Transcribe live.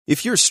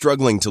If you're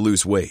struggling to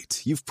lose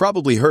weight, you've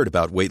probably heard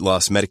about weight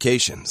loss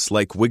medications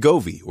like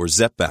Wegovy or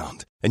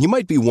Zepbound, and you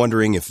might be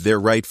wondering if they're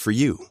right for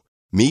you.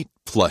 Meet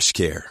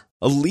PlushCare,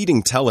 a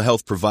leading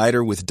telehealth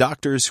provider with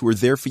doctors who are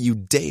there for you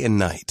day and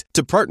night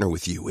to partner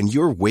with you in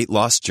your weight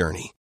loss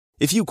journey.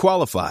 If you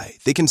qualify,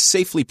 they can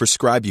safely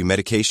prescribe you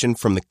medication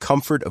from the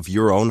comfort of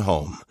your own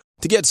home.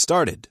 To get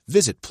started,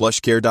 visit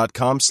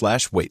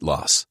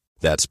plushcare.com/weight-loss.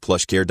 That's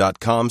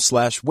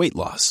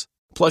plushcare.com/weight-loss.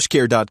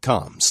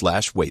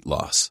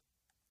 plushcare.com/weight-loss.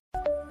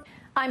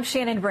 I'm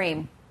Shannon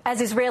Bream.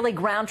 As Israeli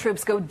ground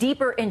troops go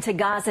deeper into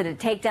Gaza to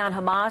take down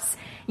Hamas,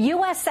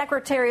 U.S.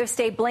 Secretary of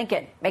State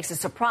Blinken makes a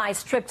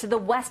surprise trip to the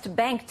West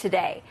Bank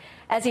today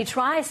as he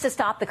tries to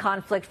stop the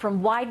conflict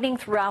from widening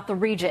throughout the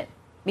region.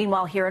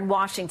 Meanwhile, here in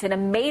Washington, a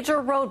major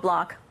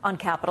roadblock on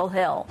Capitol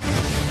Hill.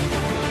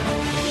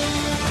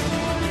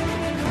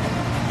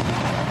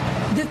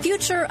 The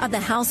future of the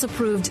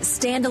House-approved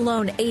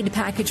standalone aid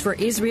package for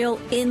Israel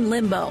in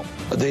limbo.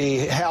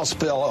 The House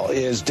bill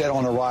is dead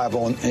on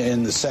arrival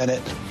in the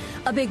Senate.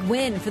 A big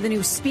win for the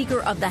new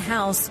Speaker of the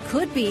House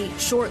could be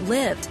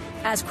short-lived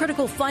as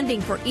critical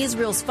funding for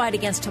Israel's fight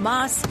against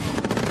Hamas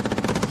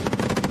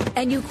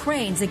and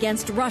Ukraine's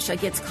against Russia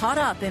gets caught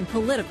up in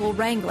political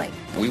wrangling.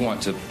 We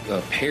want to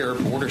pair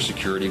border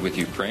security with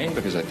Ukraine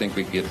because I think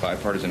we can get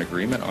bipartisan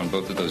agreement on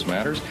both of those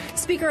matters.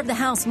 Speaker of the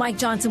House Mike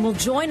Johnson will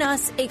join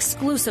us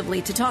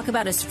exclusively to talk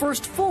about his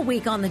first full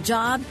week on the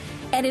job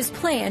and his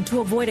plan to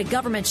avoid a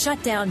government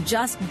shutdown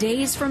just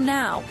days from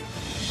now.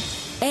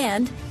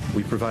 And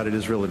we provided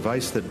Israel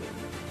advice that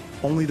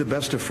only the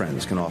best of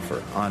friends can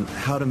offer on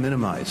how to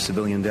minimize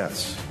civilian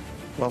deaths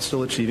while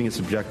still achieving its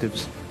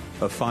objectives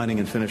of finding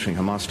and finishing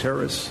Hamas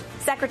terrorists.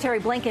 Secretary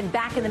Blinken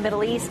back in the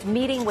Middle East,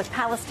 meeting with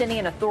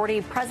Palestinian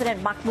Authority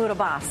President Mahmoud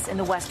Abbas in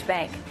the West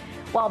Bank.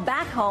 While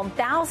back home,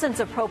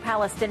 thousands of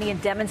pro-Palestinian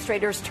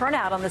demonstrators turn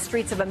out on the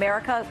streets of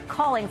America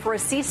calling for a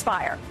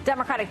ceasefire.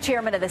 Democratic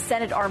Chairman of the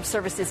Senate Armed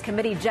Services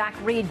Committee, Jack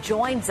Reed,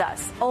 joins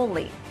us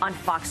only on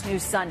Fox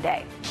News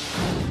Sunday.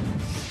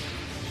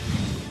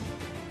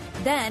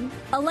 Then,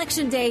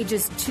 Election Day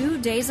just 2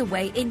 days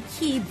away in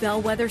key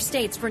bellwether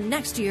states for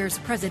next year's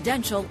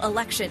presidential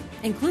election,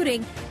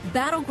 including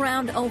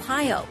battleground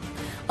Ohio.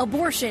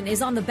 Abortion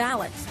is on the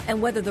ballot,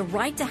 and whether the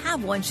right to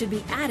have one should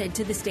be added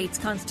to the state's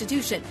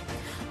constitution.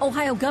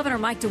 Ohio Governor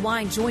Mike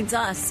DeWine joins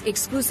us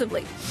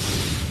exclusively.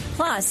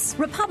 Plus,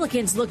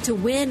 Republicans look to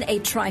win a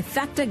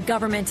trifecta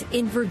government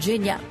in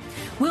Virginia.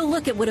 We'll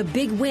look at what a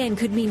big win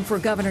could mean for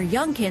Governor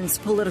Youngkin's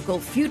political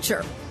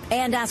future.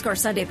 And ask our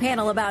Sunday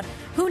panel about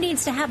who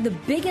needs to have the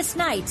biggest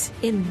night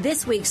in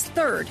this week's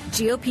third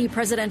GOP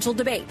presidential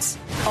debate.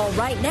 All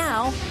right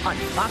now on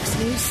Fox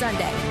News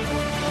Sunday.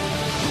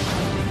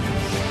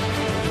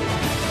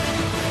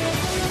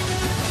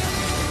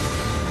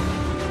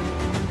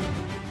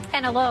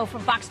 And hello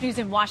from Fox News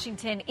in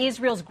Washington.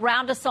 Israel's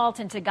ground assault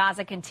into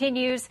Gaza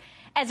continues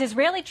as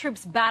Israeli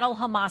troops battle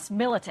Hamas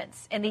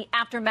militants in the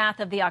aftermath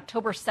of the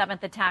October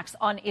 7th attacks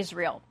on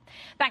Israel.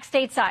 Back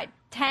stateside,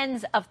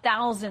 tens of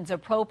thousands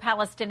of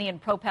pro-Palestinian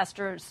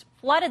protesters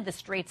flooded the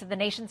streets of the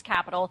nation's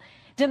capital,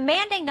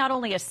 demanding not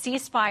only a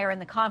ceasefire in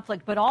the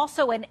conflict, but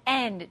also an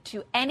end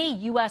to any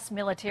U.S.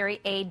 military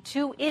aid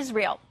to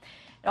Israel.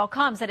 It all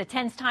comes at a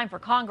tense time for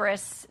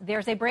Congress.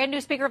 There's a brand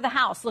new Speaker of the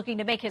House looking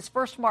to make his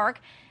first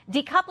mark,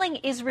 decoupling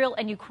Israel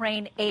and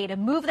Ukraine aid, a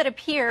move that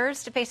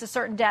appears to face a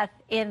certain death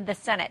in the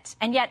Senate.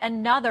 And yet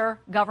another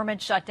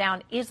government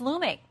shutdown is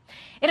looming.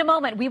 In a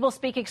moment, we will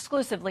speak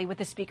exclusively with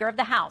the Speaker of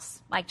the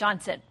House, Mike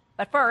Johnson.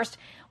 But first,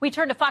 we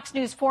turn to Fox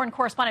News foreign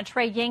correspondent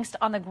Trey Yingst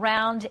on the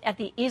ground at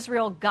the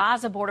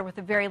Israel-Gaza border with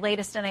the very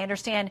latest. And I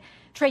understand,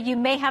 Trey, you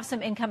may have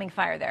some incoming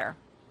fire there.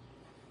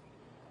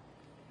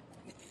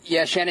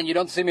 Yeah, Shannon, you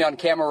don't see me on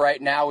camera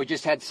right now. We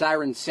just had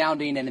sirens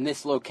sounding, and in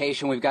this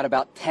location, we've got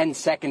about 10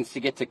 seconds to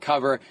get to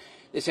cover.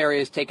 This area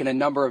has taken a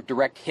number of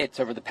direct hits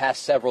over the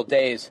past several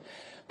days.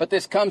 But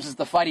this comes as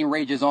the fighting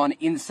rages on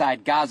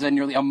inside Gaza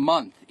nearly a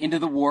month into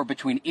the war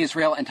between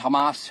Israel and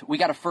Hamas. We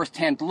got a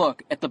first-hand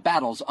look at the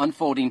battles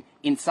unfolding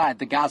inside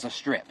the Gaza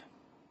Strip.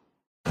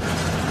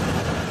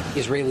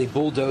 Israeli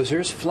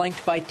bulldozers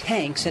flanked by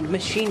tanks and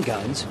machine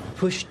guns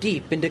push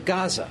deep into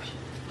Gaza.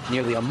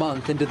 Nearly a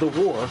month into the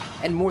war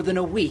and more than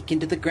a week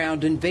into the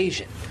ground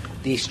invasion,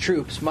 these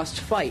troops must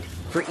fight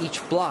for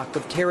each block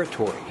of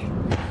territory.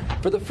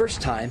 For the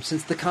first time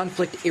since the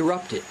conflict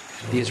erupted,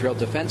 the Israel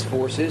Defense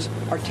Forces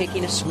are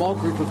taking a small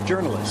group of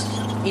journalists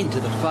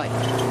into the fight.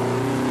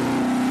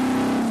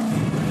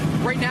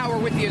 Right now we're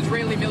with the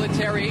Israeli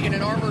military in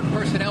an armored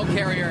personnel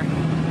carrier.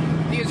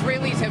 The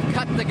Israelis have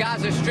cut the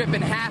Gaza Strip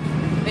in half.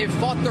 They've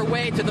fought their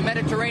way to the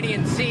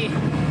Mediterranean Sea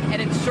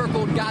and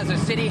encircled Gaza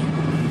City.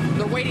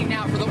 They're waiting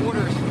now for the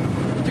orders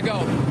to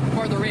go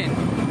farther in.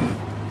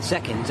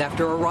 Seconds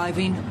after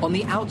arriving on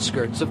the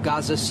outskirts of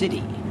Gaza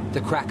City,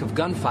 the crack of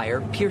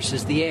gunfire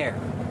pierces the air.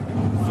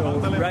 So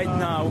right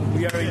now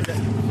we are in the...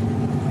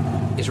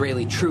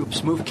 Israeli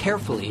troops move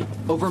carefully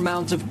over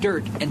mounds of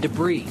dirt and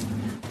debris.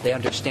 They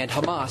understand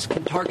Hamas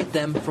can target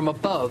them from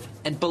above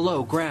and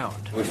below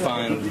ground. We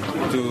find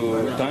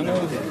two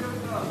tunnels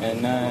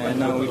and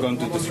now we're going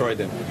to destroy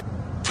them.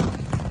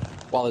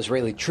 While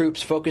Israeli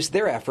troops focus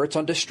their efforts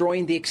on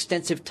destroying the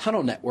extensive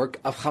tunnel network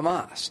of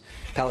Hamas,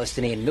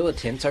 Palestinian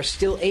militants are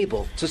still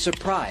able to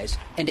surprise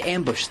and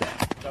ambush them.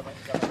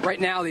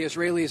 Right now, the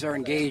Israelis are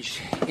engaged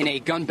in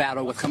a gun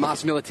battle with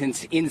Hamas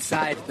militants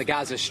inside the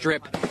Gaza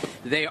Strip.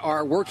 They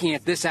are working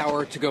at this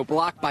hour to go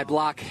block by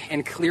block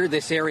and clear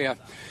this area,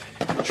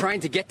 trying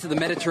to get to the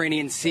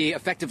Mediterranean Sea,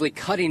 effectively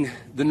cutting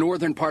the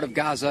northern part of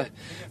Gaza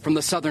from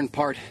the southern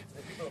part.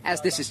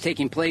 As this is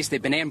taking place,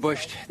 they've been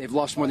ambushed. They've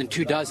lost more than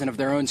 24 of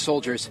their own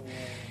soldiers,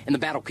 and the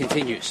battle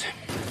continues.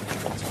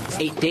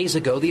 8 days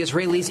ago, the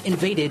Israelis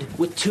invaded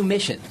with 2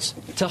 missions: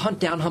 to hunt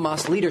down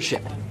Hamas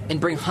leadership and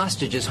bring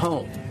hostages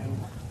home.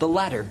 The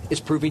latter is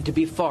proving to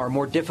be far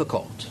more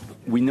difficult.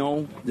 We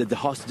know that the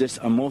hostages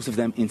are, most of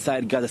them,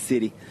 inside Gaza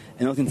City,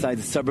 and not inside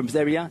the suburbs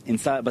area,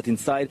 but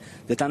inside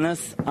the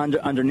tunnels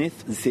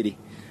underneath the city.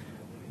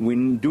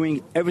 We're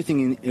doing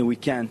everything we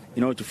can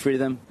in order to free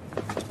them.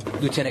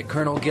 Lieutenant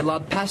Colonel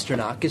Gilad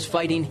Pasternak is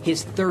fighting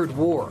his 3rd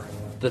war.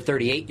 The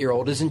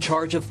 38-year-old is in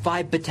charge of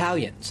 5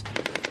 battalions.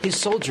 His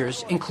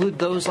soldiers include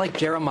those like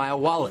Jeremiah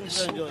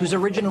Wallace, who's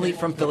originally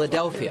from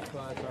Philadelphia.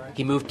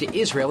 He moved to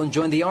Israel and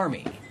joined the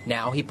army.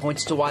 Now he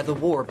points to why the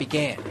war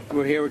began.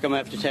 We're here, we're coming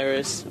after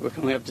terrorists. We're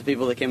coming after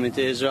people that came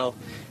into Israel.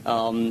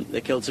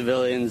 They killed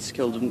civilians,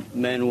 killed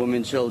men,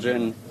 women,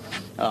 children,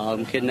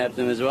 kidnapped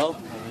them as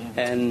well.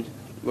 And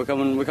we're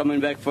coming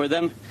back for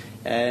them.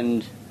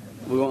 And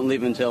we won't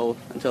leave until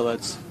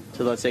that's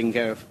taken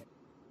care of.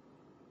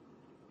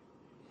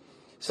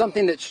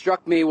 Something that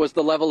struck me was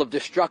the level of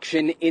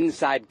destruction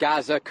inside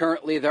Gaza.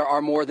 Currently, there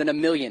are more than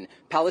 1 million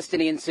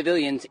Palestinian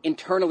civilians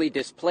internally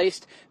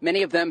displaced.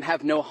 Many of them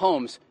have no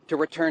homes to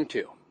return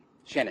to.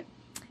 Shannon.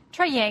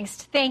 Trey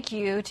Yangst, thank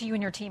you to you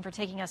and your team for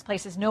taking us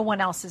places no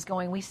one else is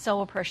going. We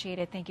so appreciate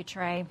it. Thank you,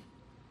 Trey.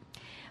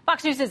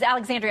 Fox News'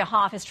 Alexandria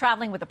Hoff is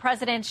traveling with the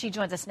president. She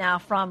joins us now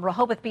from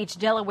Rehoboth Beach,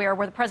 Delaware,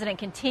 where the president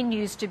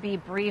continues to be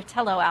briefed.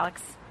 Hello,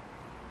 Alex.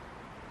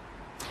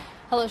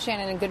 Hello,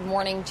 Shannon, and good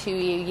morning to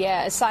you.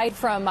 Yeah, aside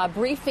from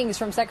briefings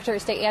from Secretary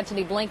of State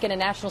Antony Blinken and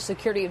National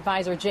Security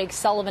Advisor Jake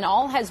Sullivan,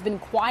 all has been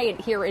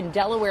quiet here in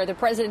Delaware. The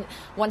president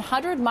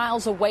 100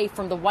 miles away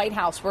from the White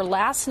House, where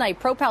last night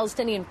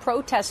pro-Palestinian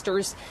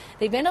protesters,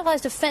 they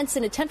vandalized a fence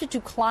and attempted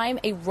to climb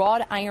a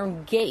wrought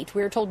iron gate.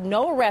 We are told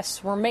no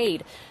arrests were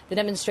made. The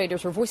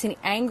demonstrators were voicing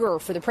anger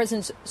for the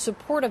president's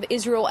support of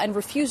Israel and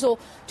refusal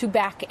to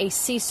back a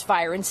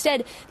ceasefire.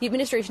 Instead, the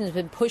administration has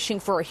been pushing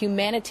for a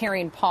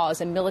humanitarian pause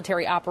and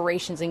military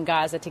operations in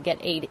Gaza to get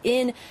aid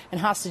in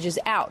and hostages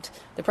out.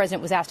 The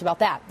president was asked about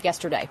that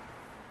yesterday.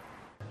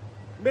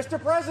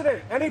 Mr.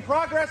 President, any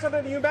progress on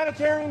the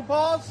humanitarian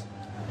pause?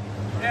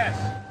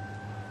 Yes.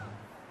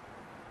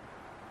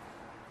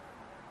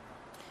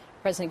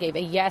 The president gave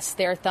a yes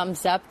there,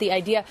 thumbs up. The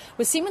idea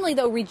was seemingly,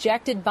 though,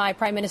 rejected by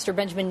Prime Minister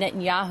Benjamin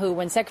Netanyahu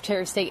when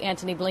Secretary of State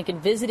Antony Blinken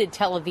visited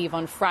Tel Aviv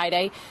on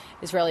Friday.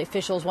 Israeli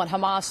officials want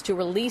Hamas to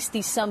release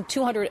the some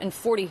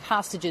 240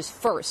 hostages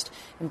first.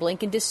 And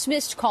Blinken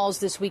dismissed calls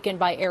this weekend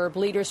by Arab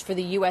leaders for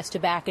the U.S. to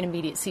back an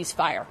immediate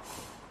ceasefire.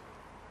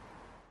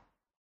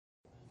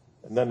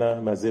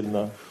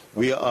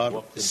 We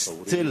are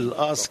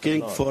still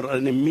asking for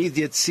an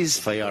immediate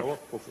ceasefire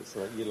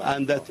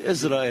and that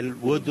Israel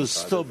would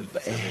stop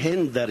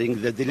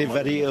hindering the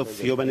delivery of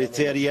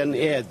humanitarian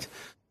aid.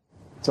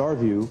 It's our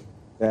view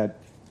that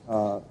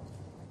a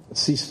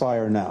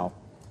ceasefire now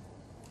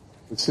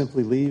would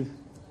simply leave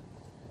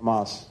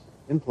Hamas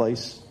in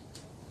place,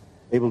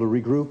 able to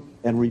regroup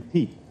and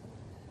repeat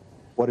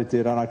what it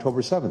did on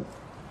October 7th.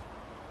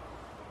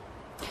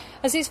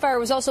 A ceasefire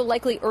was also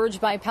likely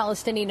urged by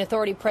Palestinian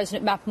Authority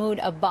President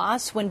Mahmoud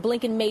Abbas when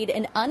Blinken made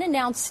an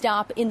unannounced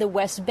stop in the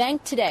West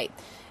Bank today.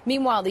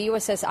 Meanwhile, the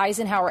USS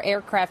Eisenhower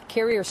aircraft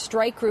carrier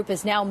strike group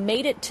has now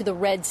made it to the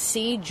Red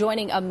Sea,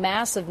 joining a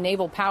massive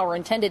naval power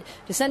intended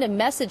to send a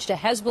message to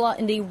Hezbollah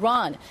and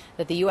Iran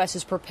that the U.S.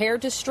 is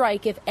prepared to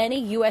strike if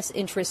any U.S.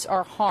 interests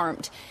are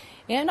harmed.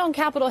 And on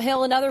Capitol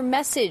Hill, another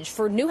message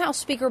for new House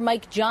Speaker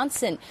Mike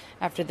Johnson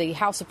after the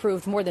House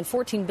approved more than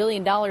 $14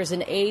 billion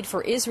in aid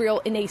for Israel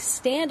in a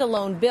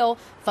standalone bill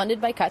funded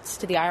by cuts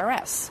to the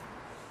IRS.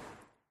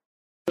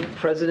 The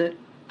president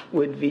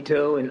would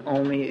veto an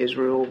only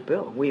Israel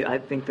bill. I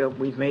think that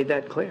we've made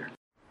that clear.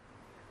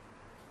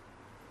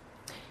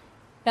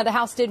 Now, the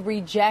House did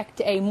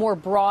reject a more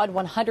broad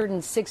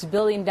 $106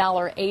 billion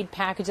aid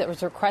package that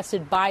was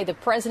requested by the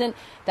president.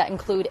 That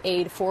include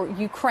aid for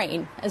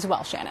Ukraine as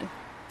well, Shannon.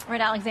 All right,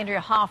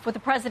 Alexandria Hoff with the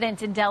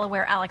president in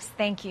Delaware. Alex,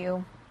 thank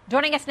you.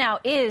 Joining us now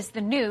is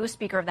the new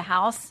Speaker of the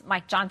House,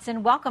 Mike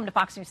Johnson. Welcome to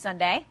Fox News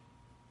Sunday.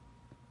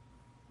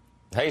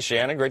 Hey,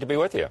 Shannon, great to be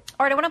with you. All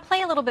right, I want to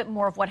play a little bit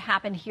more of what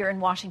happened here in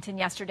Washington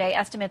yesterday.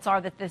 Estimates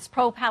are that this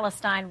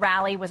pro-Palestine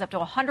rally was up to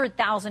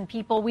 100,000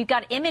 people. We've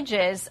got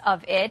images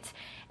of it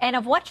and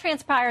of what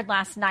transpired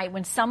last night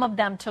when some of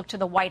them took to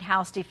the White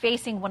House,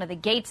 defacing one of the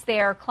gates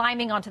there,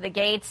 climbing onto the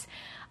gates.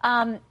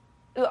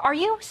 Are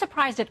you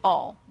surprised at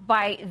all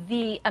by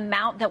the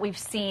amount that we've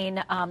seen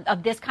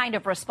of this kind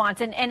of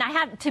response? And I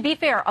have, to be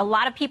fair, a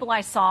lot of people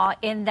I saw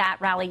in that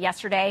rally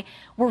yesterday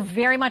were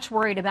very much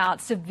worried about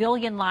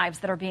civilian lives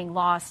that are being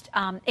lost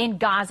in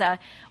Gaza.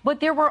 But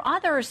there were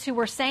others who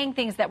were saying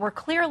things that were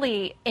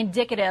clearly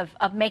indicative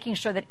of making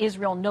sure that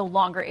Israel no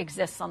longer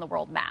exists on the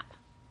world map.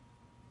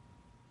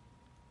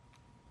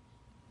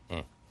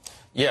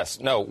 Yes,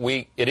 no,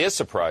 it is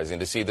surprising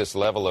to see this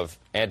level of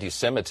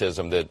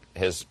anti-Semitism that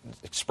has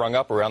sprung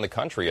up around the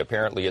country.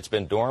 Apparently, it's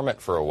been dormant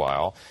for a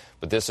while,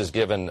 but this has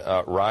given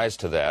rise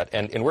to that,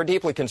 and we're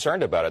deeply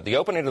concerned about it. The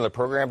opening of the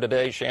program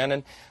today,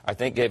 Shannon, I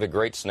think gave a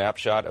great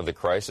snapshot of the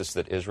crisis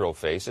that Israel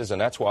faces, and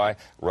that's why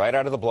right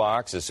out of the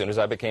blocks, as soon as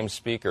I became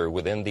Speaker,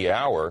 within the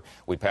hour,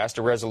 we passed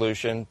a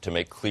resolution to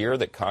make clear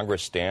that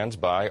Congress stands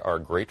by our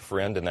great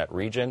friend in that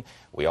region.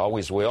 We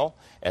always will.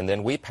 And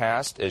then we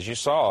passed, as you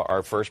saw,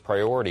 our first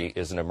priority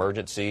is an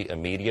emergency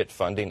immediate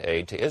funding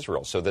aid to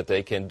Israel so that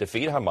they can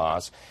defeat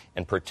Hamas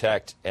and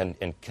protect and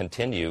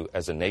continue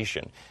as a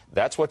nation.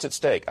 That's what's at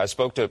stake. I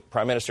spoke to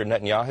Prime Minister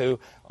Netanyahu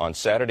on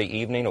Saturday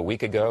evening a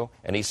week ago,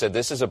 and he said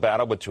this is a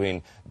battle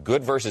between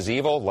good versus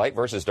evil, light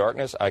versus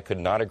darkness. I could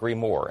not agree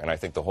more, and I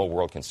think the whole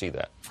world can see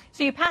that.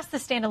 So you passed the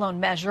standalone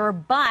measure,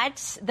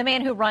 but the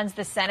man who runs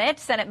the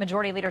Senate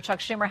Majority Leader Chuck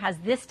Schumer, has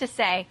this to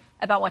say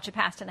about what you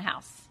passed in the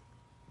House.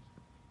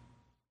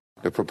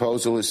 The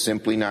proposal is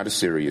simply not a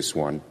serious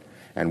one,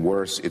 and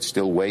worse, it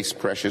still wastes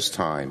precious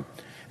time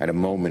at a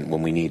moment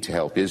when we need to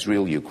help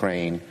Israel,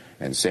 Ukraine,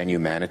 and send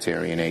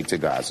humanitarian aid to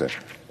Gaza,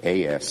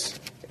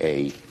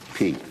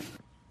 ASAP.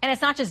 And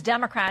it's not just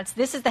Democrats.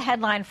 This is the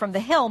headline from The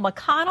Hill.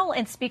 McConnell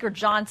and Speaker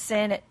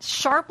Johnson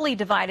sharply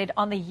divided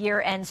on the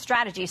year-end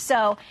strategy.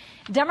 So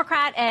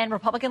Democrat and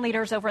Republican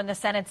leaders over in the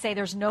Senate say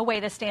there's no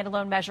way the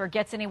standalone measure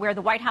gets anywhere.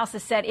 The White House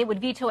has said it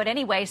would veto it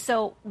anyway.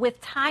 So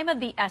with time of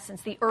the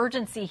essence, the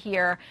urgency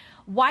here,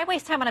 why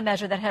waste time on a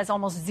measure that has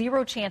almost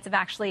zero chance of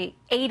actually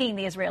aiding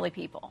the Israeli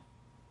people?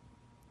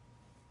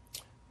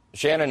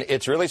 Shannon,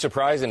 it's really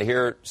surprising to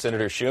hear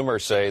Senator Schumer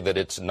say that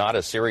it's not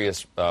a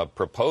serious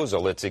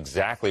proposal. It's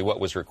exactly what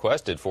was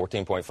requested,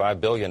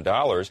 $14.5 billion.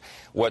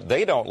 What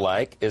they don't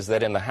like is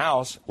that in the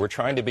House, we're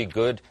trying to be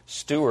good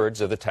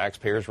stewards of the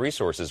taxpayers'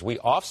 resources. We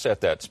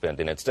offset that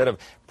spending. Instead of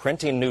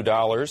printing new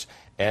dollars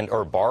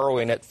or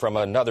borrowing it from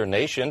another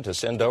nation to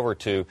send over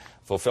to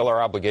fulfill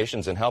our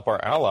obligations and help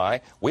our ally,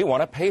 we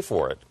want to pay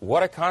for it.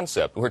 What a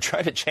concept. We're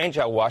trying to change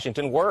how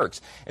Washington works.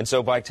 And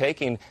so by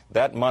taking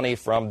that money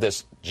from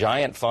this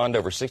giant fund,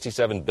 over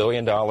 $67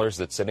 billion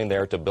that's sitting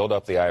there to build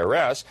up the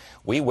IRS,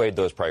 we weighed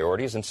those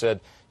priorities and said,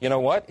 you know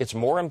what? It's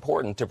more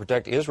important to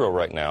protect Israel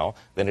right now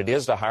than it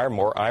is to hire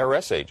more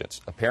IRS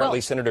agents.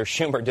 Apparently, Senator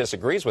Schumer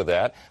disagrees with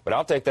that, but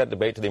I'll take that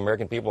debate to the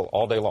American people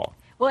all day long.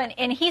 Well,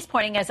 and he's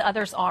pointing, as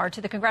others are, to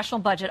the Congressional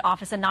Budget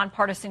Office, a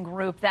nonpartisan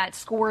group that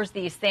scores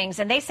these things.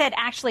 And they said,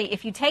 actually,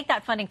 if you take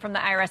that funding from the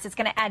IRS, it's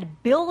going to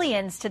add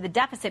billions to the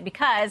deficit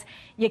because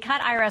you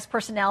cut IRS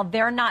personnel.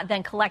 They're not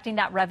then collecting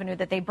that revenue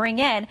that they bring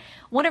in.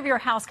 One of your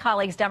House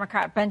colleagues,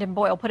 Democrat Brendan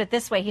Boyle, put it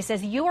this way. He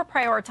says, you are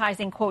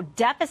prioritizing, quote,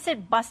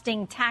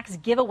 deficit-busting tax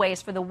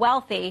giveaways for the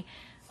wealthy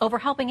over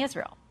helping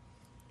Israel.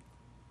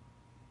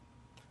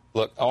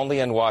 Look, only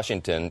in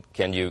Washington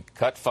can you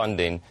cut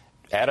funding,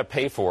 add a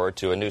pay-for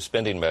to a new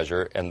spending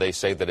measure, and they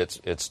say that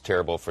it's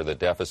terrible for the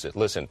deficit.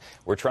 Listen,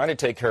 we're trying to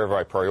take care of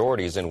our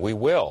priorities, and we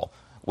will.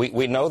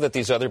 We know that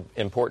these other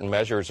important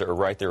measures are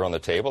right there on the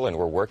table, and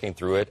we're working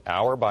through it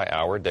hour by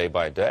hour, day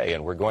by day,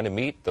 and we're going to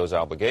meet those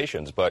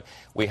obligations. But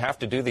we have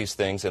to do these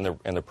things in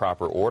the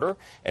proper order,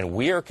 and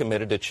we are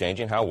committed to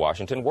changing how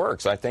Washington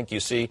works. I think you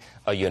see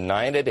a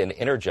united and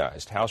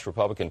energized House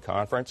Republican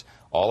Conference.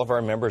 All of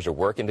our members are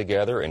working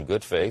together in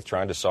good faith,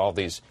 trying to solve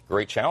these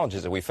great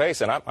challenges that we face.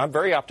 And I'm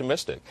very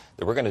optimistic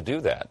that we're going to do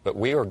that. But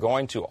we are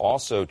going to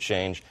also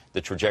change the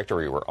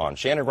trajectory we're on.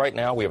 Shannon, right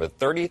now we have a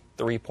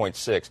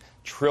 $33.6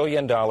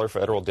 trillion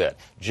federal debt.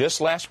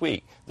 Just last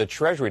week, the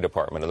Treasury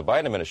Department of the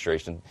Biden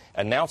administration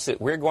announced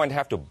that we're going to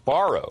have to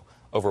borrow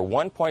over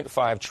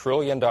 $1.5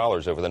 trillion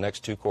over the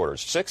next 2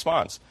 quarters, 6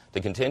 months, to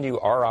continue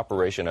our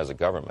operation as a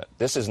government.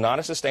 This is not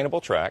a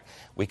sustainable track.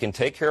 We can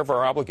take care of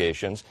our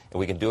obligations, and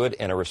we can do it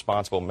in a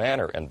responsible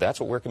manner, and that's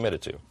what we're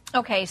committed to.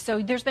 Okay,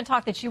 so there's been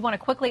talk that you want to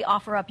quickly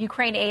offer up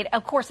Ukraine aid,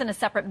 of course, in a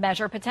separate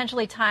measure,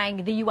 potentially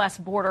tying the U.S.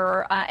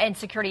 border and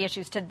security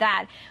issues to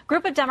that.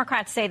 Group of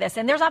Democrats say this,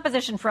 and there's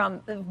opposition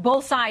from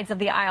both sides of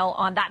the aisle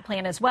on that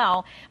plan as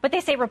well. But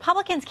they say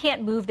Republicans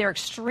can't move their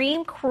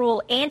extreme,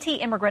 cruel,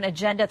 anti-immigrant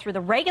agenda through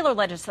the regular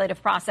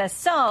legislative process,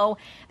 so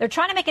they're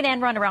trying to make an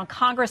end run around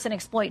Congress and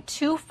exploit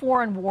 2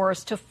 foreign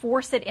wars to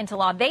force it into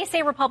law. They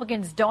say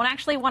Republicans don't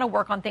actually want to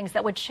work on things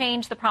that would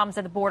change the problems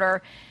at the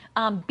border,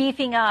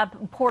 beefing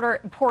up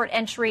port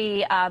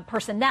entry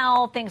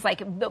personnel, things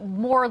like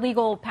more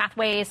legal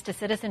pathways to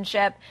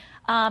citizenship,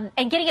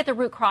 and getting at the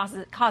root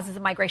causes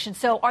of migration.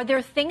 So are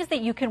there things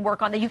that you can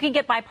work on that you can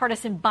get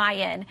bipartisan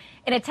buy-in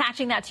in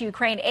attaching that to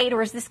Ukraine aid,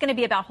 or is this going to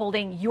be about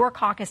holding your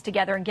caucus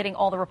together and getting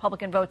all the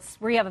Republican votes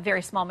where you have a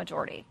very small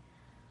majority?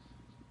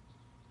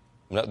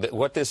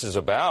 What this is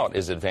about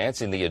is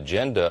advancing the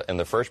agenda, and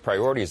the first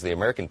priority is the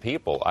American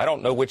people. I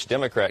don't know which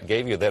Democrat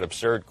gave you that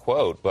absurd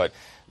quote, but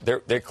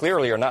they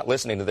clearly are not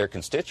listening to their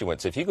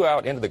constituents. If you go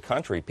out into the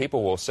country,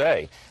 people will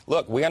say,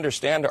 look, we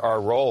understand our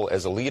role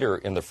as a leader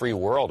in the free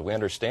world. We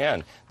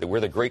understand that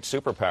we're the great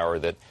superpower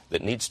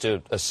that needs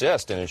to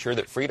assist and ensure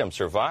that freedom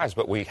survives,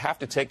 but we have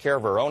to take care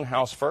of our own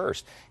house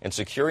first. And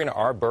securing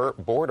our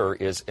border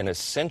is an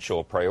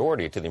essential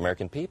priority to the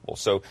American people.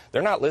 So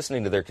they're not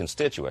listening to their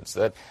constituents.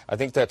 I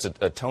think that's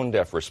a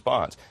tone-deaf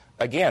response.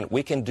 Again,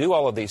 we can do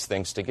all of these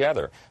things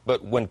together.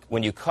 But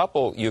when you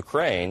couple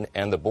Ukraine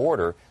and the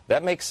border,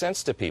 that makes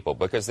sense to people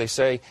because they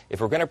say if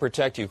we're going to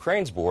protect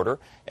Ukraine's border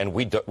and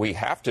we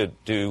have to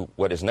do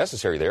what is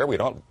necessary there, we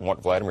don't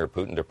want Vladimir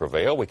Putin to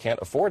prevail. We can't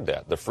afford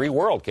that. The free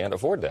world can't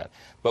afford that.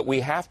 But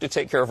we have to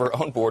take care of our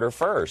own border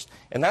first.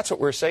 And that's what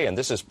we're saying.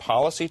 This is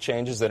policy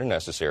changes that are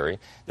necessary.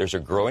 There's a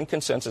growing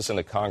consensus in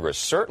the Congress,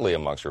 certainly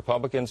amongst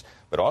Republicans,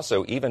 but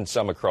also even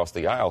some across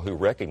the aisle who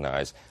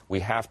recognize we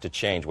have to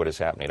change what is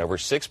happening. Over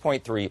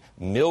 6.3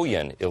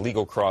 million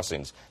illegal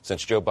crossings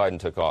since Joe Biden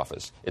took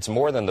office. It's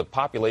more than the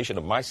population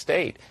of my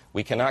state.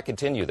 We cannot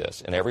continue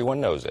this, and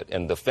everyone knows it.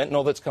 And the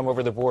fentanyl that's come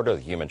over the border,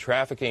 the human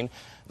trafficking,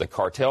 the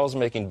cartels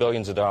making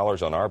billions of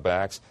dollars on our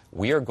backs,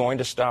 we are going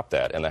to stop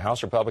that, and the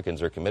House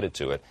Republicans are committed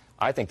to it.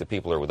 I think the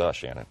people are with us,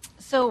 Shannon.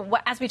 So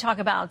as we talk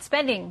about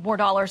spending more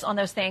dollars on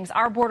those things,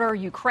 our border,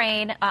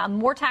 Ukraine,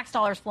 more tax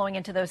dollars flowing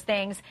into those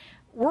things,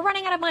 we're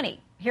running out of money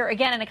here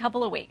again in a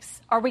couple of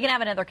weeks. Are we going to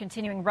have another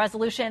continuing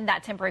resolution,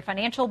 that temporary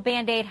financial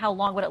Band-Aid? How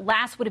long would it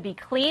last? Would it be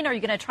clean? Or are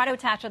you going to try to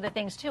attach other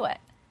things to it?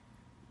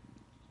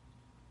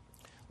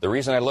 The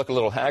reason I look a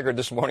little haggard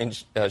this morning,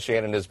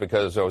 Shannon, is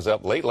because I was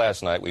up late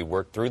last night. We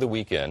worked through the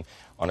weekend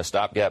on a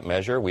stopgap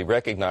measure. We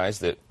recognize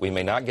that we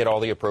may not get all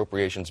the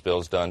appropriations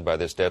bills done by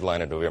this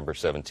deadline of November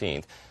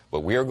 17th, but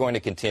we are going to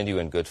continue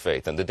in good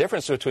faith. And the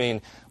difference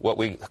between what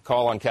we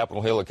call on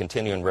Capitol Hill a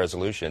continuing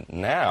resolution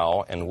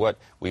now and what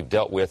we've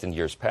dealt with in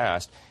years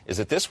past is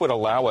that this would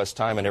allow us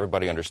time, and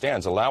everybody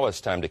understands, allow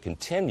us time to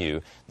continue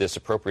this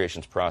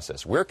appropriations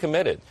process. We're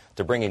committed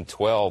to bringing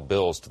 12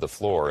 bills to the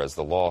floor as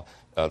the law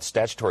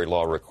statutory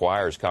law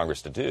requires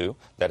Congress to do.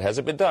 That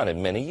hasn't been done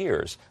in many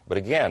years. But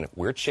again,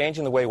 we're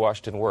changing the way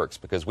Washington works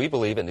because we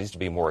believe it needs to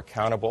be more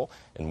accountable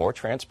and more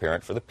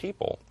transparent for the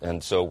people.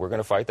 And so we're going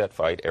to fight that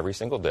fight every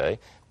single day,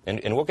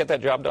 and we'll get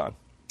that job done.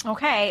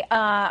 Okay.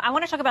 I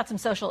want to talk about some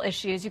social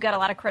issues. You've got a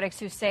lot of critics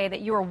who say that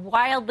you are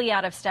wildly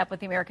out of step with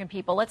the American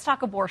people. Let's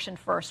talk abortion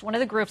first. One of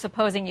the groups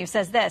opposing you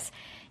says this.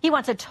 He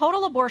wants a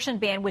total abortion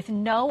ban with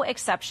no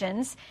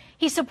exceptions.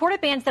 He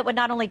supported bans that would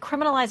not only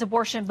criminalize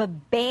abortion,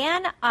 but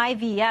ban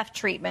IVF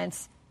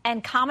treatments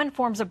and common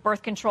forms of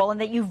birth control,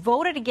 and that you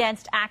voted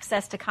against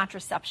access to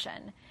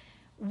contraception.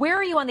 Where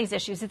are you on these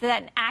issues? Is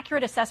that an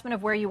accurate assessment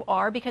of where you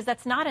are? Because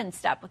that's not in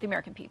step with the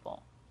American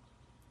people.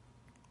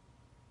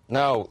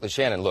 No,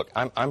 Shannon, look,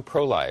 I'm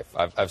pro-life.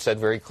 I've said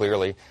very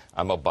clearly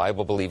I'm a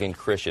Bible-believing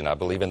Christian. I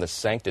believe in the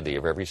sanctity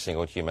of every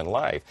single human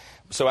life.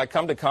 So I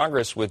come to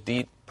Congress with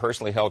deep,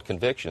 personally held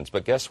convictions.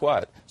 But guess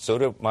what? So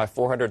do my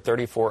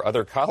 434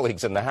 other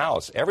colleagues in the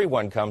House.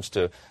 Everyone comes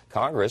to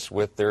Congress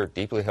with their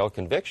deeply held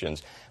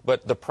convictions.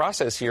 But the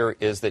process here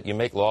is that you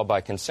make law by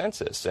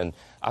consensus. And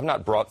I've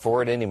not brought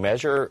forward any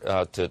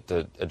measure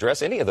to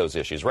address any of those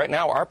issues. Right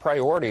now, our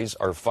priorities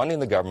are funding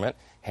the government,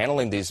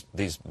 handling these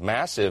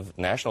massive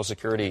national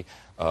security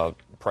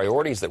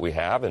priorities that we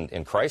have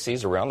in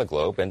crises around the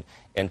globe,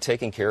 and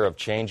taking care of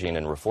changing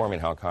and reforming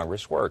how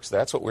Congress works.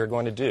 That's what we're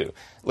going to do.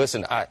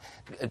 Listen,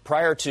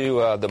 prior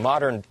to the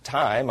modern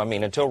time,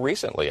 until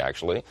recently,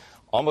 actually,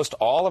 almost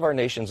all of our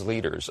nation's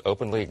leaders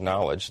openly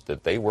acknowledged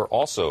that they were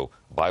also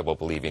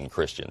Bible-believing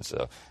Christians.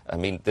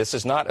 This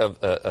is not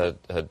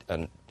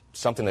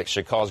something that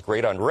should cause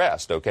great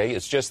unrest, okay?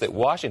 It's just that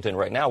Washington,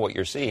 right now, what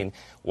you're seeing,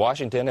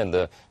 Washington and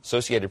the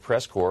Associated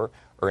Press Corps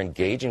are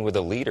engaging with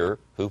a leader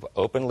who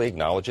openly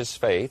acknowledges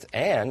faith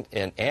and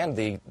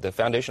the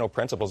foundational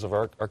principles of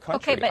our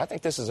country. Okay, I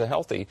think this is a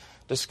healthy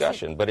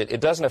discussion, but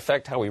it doesn't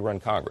affect how we run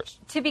Congress.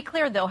 To be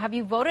clear, though, have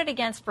you voted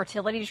against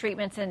fertility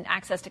treatments and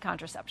access to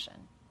contraception?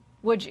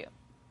 Would you?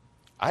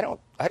 I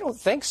don't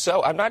think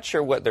so. I'm not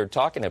sure what they're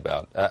talking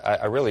about.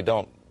 I really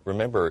don't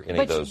remember any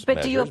of those measures.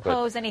 But do you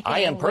oppose anything? I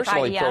am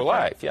personally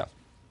pro-life, yeah.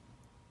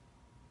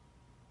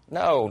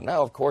 No,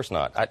 of course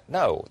not.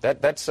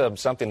 That's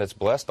something that's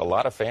blessed a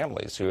lot of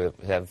families who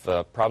have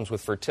problems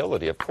with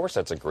fertility. Of course,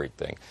 that's a great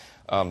thing.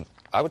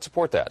 I would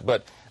support that.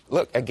 But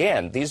look,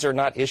 again, these are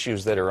not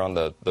issues that are on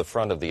the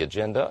front of the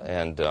agenda,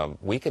 and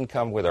we can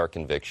come with our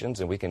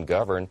convictions, and we can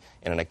govern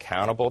in an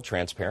accountable,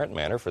 transparent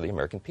manner for the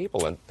American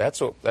people, and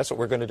that's what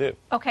we're going to do.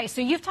 Okay,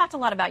 so you've talked a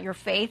lot about your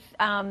faith.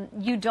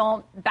 You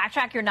don't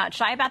backtrack. You're not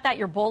shy about that.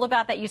 You're bold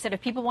about that. You said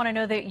if people want to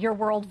know your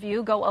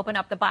worldview, go open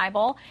up the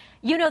Bible.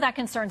 You know that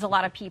concerns a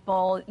lot of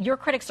people. Your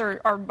critics are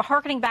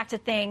hearkening back to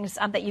things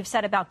that you've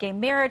said about gay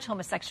marriage,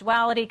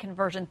 homosexuality,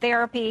 conversion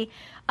therapy.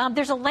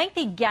 There's a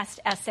lengthy guest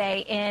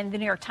essay in the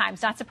New York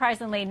Times, not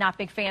surprisingly, not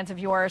big fans of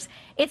yours.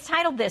 It's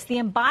titled this, The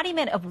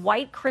Embodiment of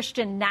White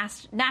Christian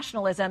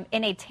Nationalism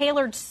in a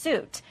Tailored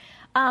Suit.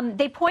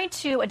 They point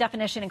to a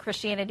definition in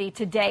Christianity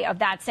Today of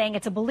that, saying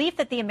it's a belief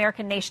that the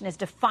American nation is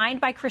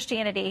defined by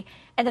Christianity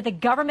and that the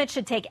government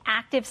should take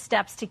active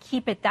steps to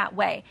keep it that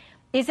way.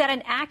 Is that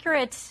an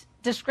accurate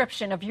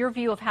description of your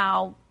view of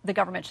how the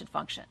government should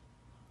function?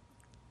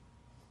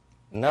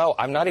 No,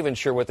 I'm not even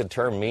sure what the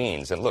term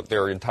means. And look,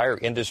 there are entire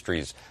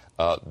industries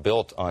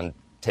built on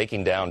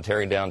tearing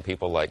down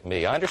people like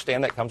me. I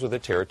understand that comes with the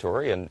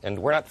territory, and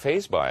we're not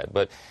fazed by it.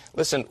 But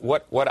listen,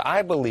 what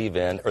I believe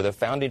in are the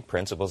founding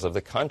principles of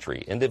the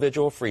country: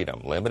 individual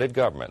freedom, limited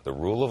government, the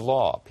rule of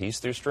law, peace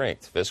through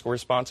strength, fiscal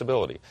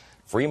responsibility,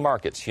 free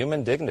markets,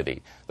 human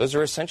dignity. Those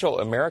are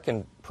essential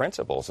American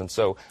principles. And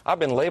so I've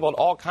been labeled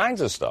all kinds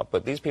of stuff,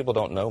 but these people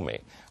don't know me.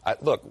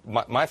 Look,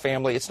 my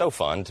family, it's no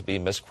fun to be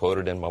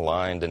misquoted and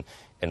maligned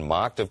and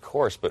mocked, of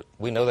course, but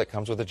we know that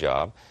comes with a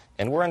job.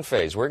 And we're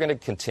unfazed. We're going to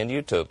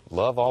continue to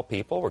love all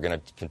people. We're going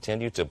to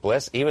continue to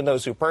bless even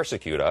those who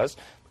persecute us,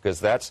 because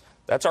that's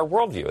our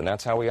worldview, and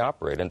that's how we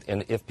operate.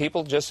 And if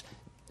people just,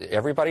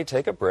 everybody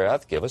take a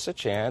breath, give us a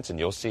chance, and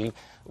you'll see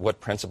what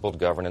principled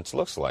governance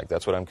looks like.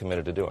 That's what I'm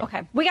committed to doing.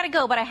 Okay. We got to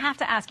go, but I have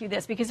to ask you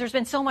this, because there's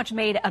been so much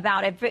made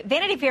about it.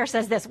 Vanity Fair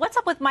says this: what's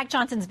up with Mike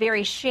Johnson's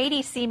very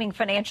shady-seeming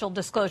financial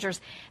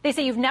disclosures? They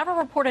say you've never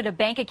reported a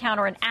bank account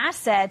or an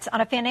asset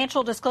on a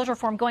financial disclosure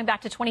form going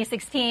back to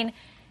 2016.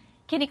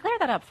 Can you clear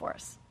that up for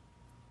us?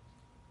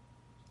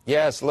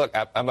 Yes, look,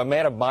 I'm a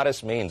man of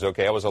modest means,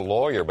 okay? I was a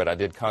lawyer, but I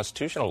did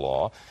constitutional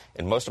law,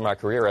 and most of my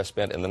career I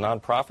spent in the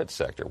nonprofit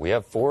sector. We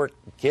have 4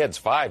 kids,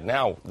 5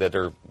 now, that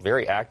are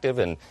very active,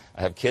 and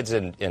I have kids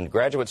in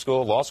graduate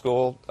school, law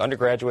school,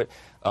 undergraduate.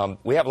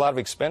 We have a lot of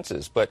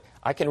expenses, but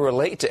I can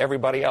relate to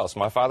everybody else.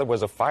 My father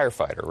was a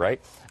firefighter, right?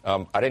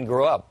 I didn't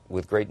grow up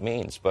with great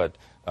means, but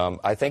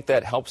I think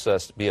that helps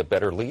us be a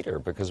better leader,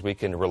 because we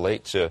can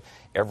relate to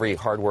every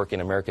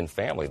hardworking American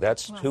family.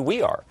 That's who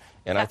we are.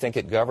 And I think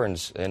it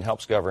governs and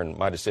helps govern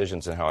my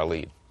decisions and how I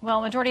lead. Well,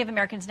 a majority of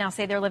Americans now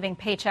say they're living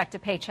paycheck to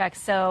paycheck.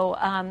 So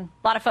a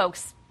lot of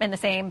folks in the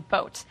same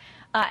boat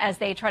as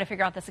they try to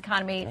figure out this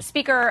economy.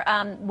 Speaker,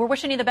 we're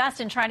wishing you the best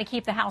in trying to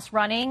keep the House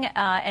running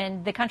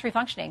and the country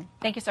functioning.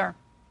 Thank you, sir.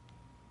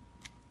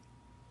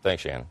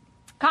 Thanks, Shannon.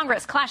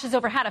 Congress clashes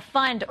over how to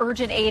fund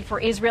urgent aid for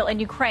Israel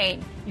and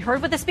Ukraine. You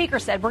heard what the Speaker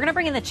said. We're going to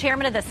bring in the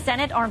chairman of the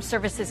Senate Armed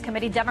Services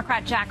Committee,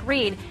 Democrat Jack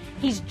Reed.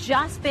 He's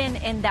just been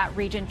in that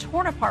region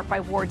torn apart by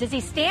war. Does he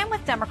stand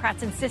with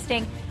Democrats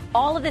insisting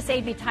all of this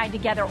aid be tied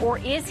together, or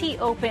is he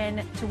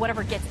open to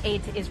whatever gets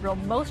aid to Israel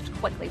most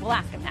quickly? We'll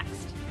ask him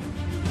next.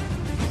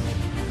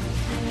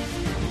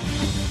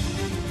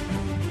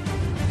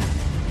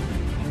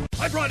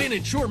 I brought in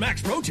Ensure Max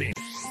Protein.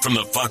 From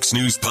the Fox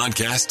News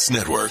Podcasts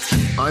Network.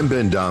 I'm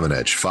Ben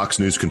Domenech, Fox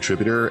News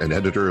contributor and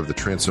editor of the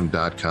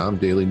Transom.com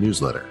daily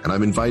newsletter, and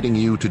I'm inviting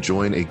you to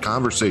join a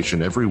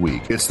conversation every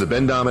week. It's the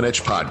Ben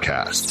Domenech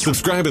Podcast.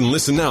 Subscribe and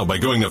listen now by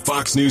going to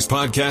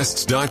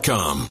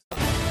foxnewspodcasts.com.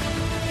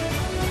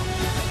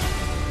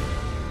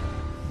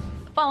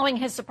 Following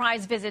his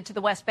surprise visit to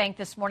the West Bank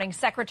this morning,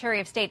 Secretary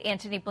of State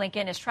Antony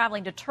Blinken is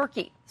traveling to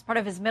Turkey as part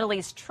of his Middle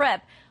East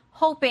trip,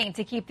 hoping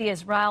to keep the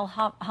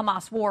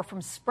Israel-Hamas war from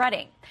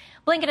spreading.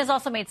 Blinken has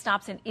also made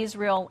stops in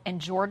Israel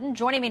and Jordan.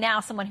 Joining me now,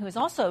 someone who has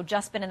also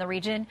just been in the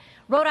region,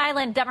 Rhode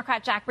Island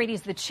Democrat Jack Reed.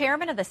 He's the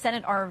chairman of the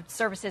Senate Armed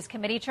Services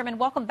Committee. Chairman,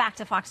 welcome back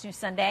to Fox News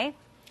Sunday.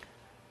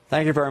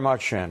 Thank you very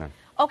much, Shannon.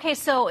 Okay,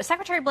 so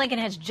Secretary Blinken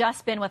has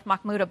just been with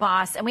Mahmoud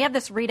Abbas, and we have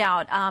this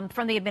readout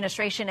from the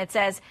administration. It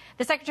says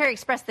the secretary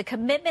expressed the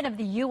commitment of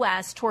the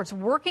U.S. towards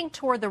working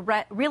toward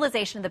the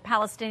realization of the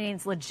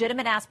Palestinians'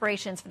 legitimate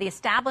aspirations for the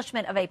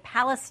establishment of a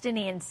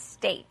Palestinian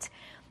state.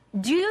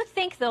 Do you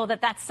think, though,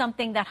 that that's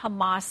something that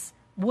Hamas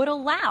would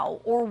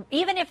allow? Or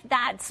even if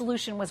that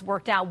solution was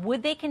worked out,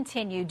 would they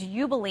continue, do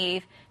you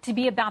believe, to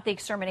be about the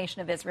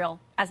extermination of Israel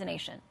as a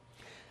nation?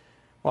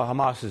 Well,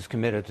 Hamas is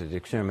committed to the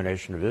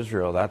extermination of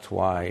Israel. That's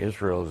why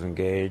Israel is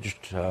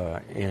engaged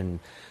in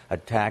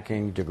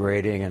attacking,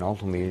 degrading, and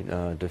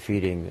ultimately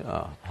defeating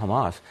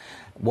Hamas.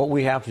 What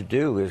we have to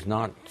do is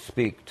not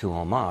speak to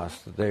Hamas.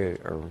 They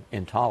are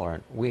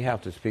intolerant. We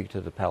have to speak to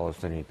the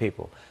Palestinian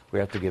people. We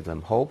have to give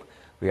them hope.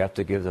 We have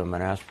to give them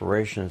an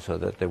aspiration so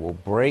that they will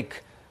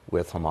break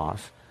with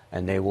Hamas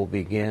and they will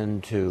begin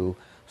to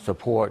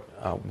support,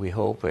 we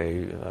hope,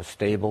 a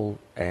stable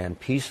and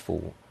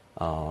peaceful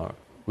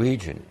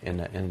region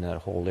in that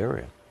whole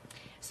area.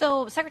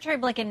 So Secretary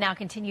Blinken now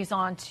continues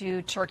on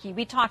to Turkey.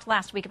 We talked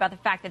last week about the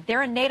fact that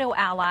they're a NATO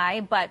ally,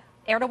 but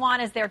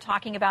Erdogan is there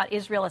talking about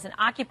Israel as an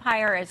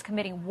occupier, as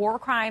committing war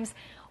crimes.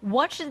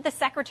 What should the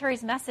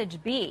secretary's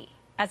message be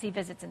as he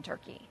visits in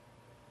Turkey?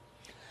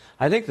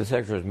 I think the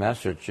secretary's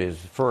message is,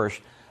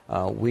 first,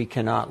 we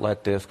cannot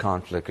let this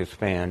conflict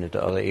expand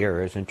into other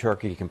areas, and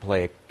Turkey can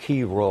play a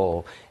key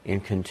role in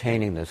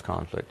containing this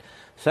conflict.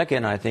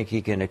 Second, I think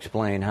he can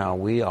explain how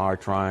we are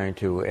trying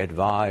to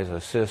advise,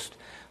 assist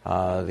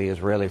the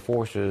Israeli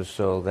forces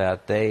so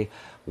that they,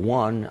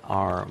 one,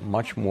 are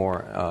much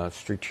more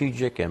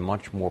strategic and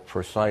much more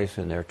precise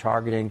in their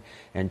targeting,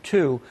 and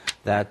two,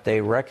 that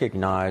they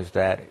recognize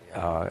that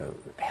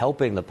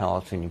helping the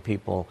Palestinian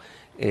people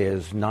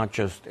is not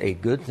just a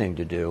good thing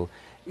to do,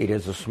 it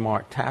is a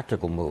smart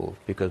tactical move,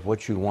 because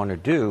what you want to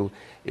do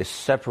is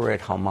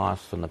separate Hamas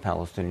from the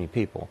Palestinian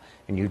people.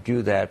 And you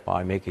do that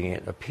by making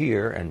it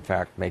appear, in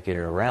fact, making it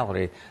a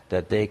reality,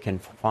 that they can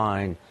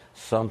find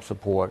some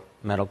support,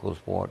 medical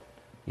support,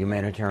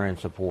 humanitarian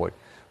support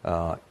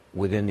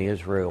within the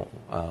Israel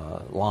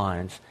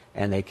lines,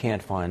 and they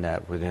can't find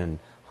that within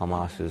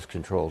Hamas's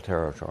controlled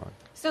territory.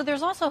 So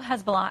there's also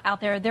Hezbollah out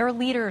there. Their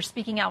leader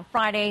speaking out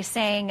Friday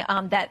saying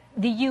that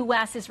the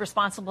U.S. is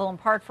responsible in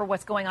part for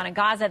what's going on in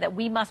Gaza, that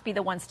we must be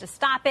the ones to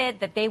stop it,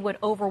 that they would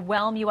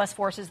overwhelm U.S.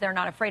 forces. They're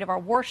not afraid of our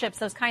warships,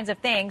 those kinds of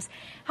things.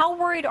 How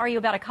worried are you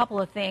about a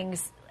couple of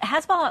things?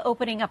 Hezbollah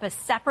opening up a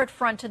separate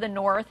front to the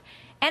north,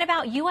 and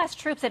about U.S.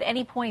 troops at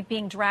any point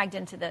being dragged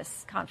into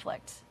this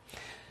conflict?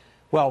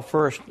 Well,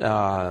 first,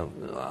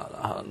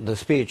 the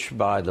speech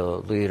by the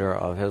leader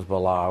of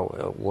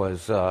Hezbollah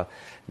was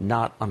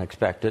not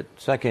unexpected.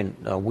 Second,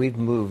 we've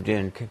moved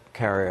in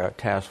carrier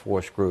task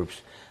force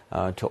groups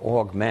to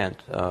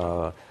augment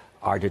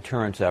our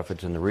deterrence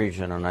efforts in the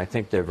region, and I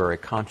think they're very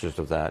conscious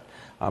of that,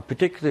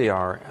 particularly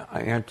our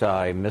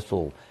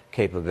anti-missile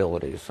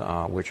capabilities,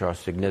 which are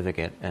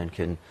significant and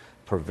can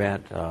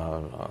prevent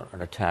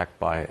an attack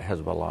by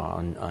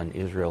Hezbollah on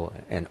Israel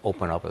and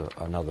open up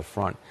another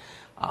front.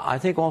 I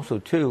think also,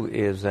 too,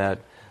 is that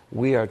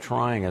we are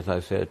trying, as I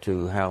said,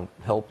 to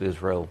help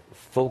Israel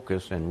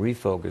focus and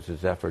refocus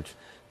its efforts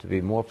to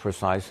be more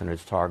precise in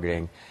its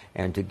targeting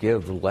and to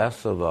give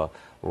less of a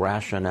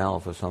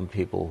rationale for some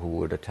people who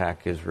would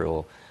attack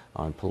Israel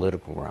on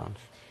political grounds.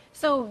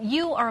 So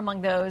you are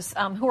among those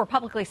who are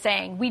publicly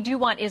saying, we do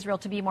want Israel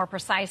to be more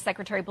precise.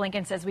 Secretary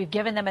Blinken says we've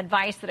given them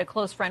advice that a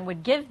close friend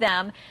would give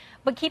them.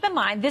 But keep in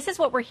mind, this is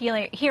what we're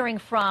hearing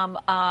from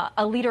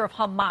a leader of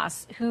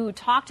Hamas who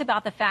talked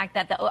about the fact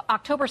that the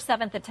October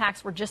 7th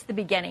attacks were just the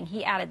beginning.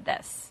 He added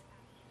this.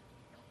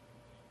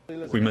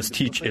 We must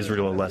teach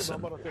Israel a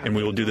lesson, and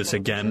we will do this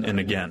again and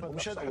again.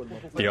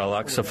 The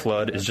Al-Aqsa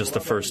flood is just the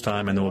first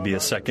time, and there will be a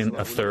second,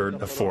 a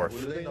third, a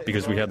fourth,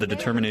 because we have the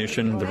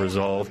determination, the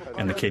resolve,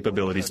 and the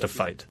capabilities to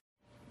fight.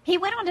 He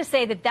went on to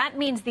say that that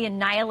means the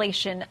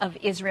annihilation of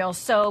Israel.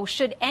 So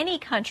should any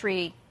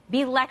country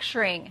be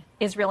lecturing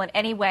Israel in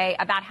any way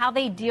about how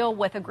they deal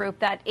with a group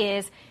that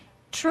is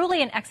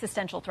truly an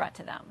existential threat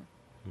to them?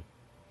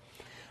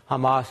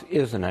 Hamas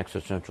is an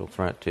existential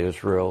threat to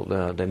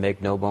Israel. They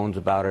make no bones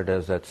about it,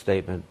 as that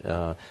statement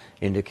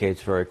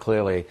indicates very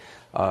clearly.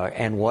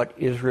 And what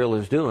Israel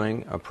is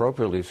doing,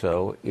 appropriately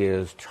so,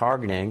 is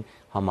targeting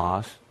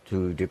Hamas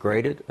to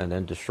degrade it and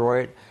then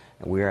destroy it.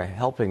 And we are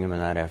helping them in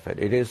that effort.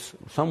 It is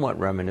somewhat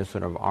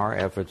reminiscent of our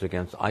efforts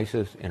against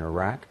ISIS in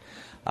Iraq.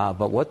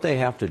 But what they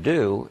have to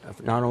do,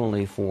 not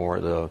only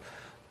for the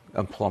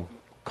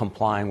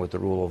complying with the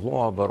rule of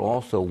law, but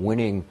also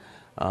winning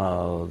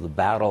the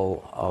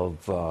battle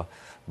of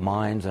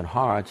minds and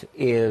hearts,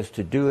 is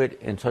to do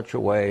it in such a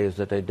way as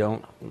that they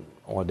don't,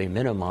 or they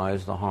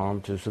minimize the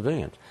harm to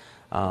civilians.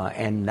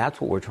 And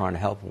that's what we're trying to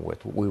help them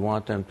with. We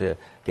want them to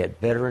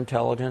get better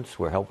intelligence.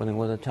 We're helping them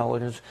with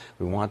intelligence.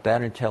 We want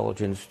that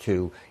intelligence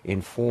to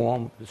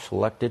inform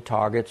selected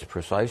targets,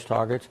 precise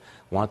targets.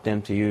 We want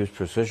them to use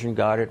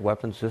precision-guided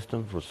weapon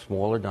systems with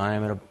smaller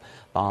diameter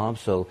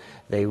bombs so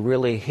they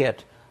really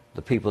hit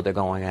the people they're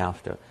going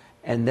after.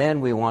 And then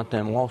we want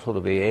them also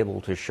to be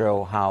able to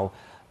show how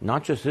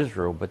not just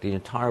Israel, but the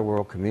entire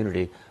world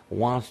community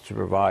wants to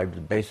provide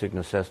the basic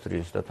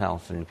necessities to the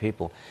Palestinian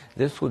people.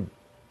 This would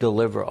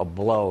deliver a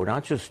blow,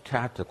 not just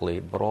tactically,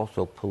 but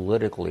also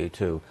politically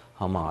to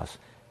Hamas.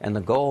 And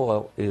the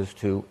goal is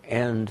to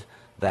end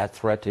that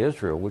threat to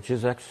Israel, which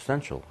is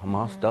existential.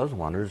 Hamas does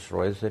want to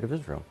destroy the state of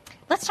Israel.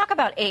 Let's talk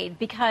about aid,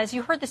 because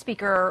you heard the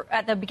speaker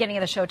at the beginning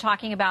of the show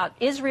talking about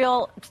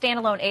Israel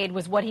standalone aid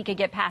was what he could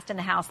get passed in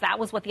the House. That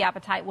was what the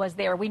appetite was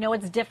there. We know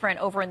it's different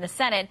over in the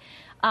Senate.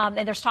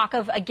 And there's talk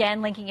of,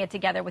 again, linking it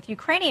together with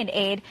Ukrainian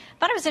aid.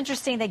 Thought it was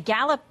interesting that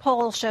Gallup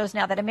poll shows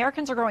now that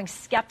Americans are growing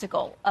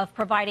skeptical of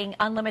providing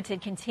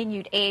unlimited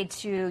continued aid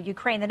to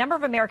Ukraine. The number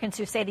of Americans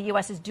who say the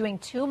U.S. is doing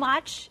too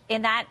much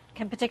in that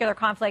particular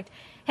conflict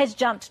has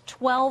jumped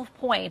 12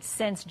 points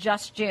since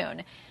just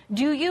June.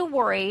 Do you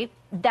worry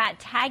that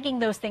tagging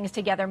those things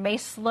together may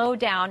slow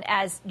down,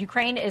 as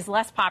Ukraine is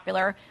less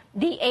popular,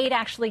 the aid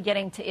actually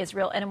getting to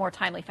Israel in a more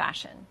timely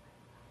fashion?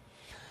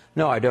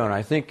 No, I don't.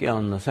 I think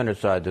on the Senate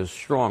side, there's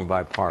strong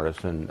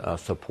bipartisan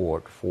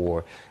support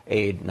for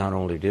aid not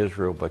only to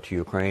Israel but to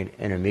Ukraine,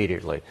 and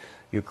immediately.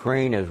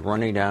 Ukraine is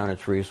running down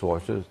its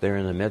resources. They're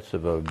in the midst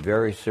of a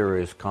very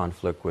serious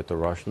conflict with the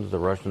Russians. The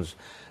Russians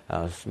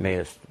may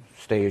have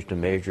staged a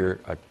major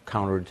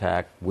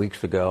counterattack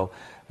weeks ago.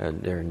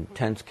 There are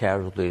intense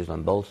casualties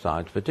on both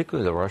sides,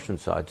 particularly the Russian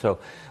side. So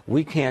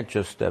we can't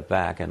just step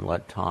back and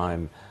let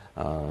time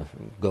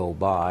go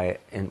by,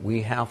 and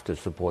we have to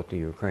support the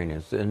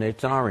Ukrainians, and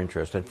it's in our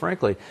interest. And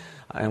frankly,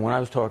 and when I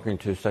was talking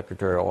to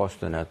Secretary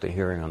Austin at the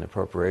hearing on the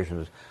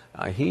appropriations,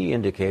 he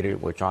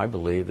indicated, which I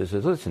believe, is,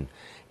 listen,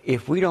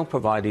 if we don't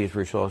provide these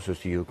resources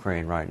to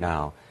Ukraine right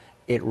now,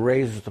 it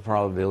raises the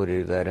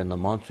probability that in the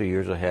months or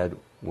years ahead,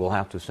 we'll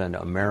have to send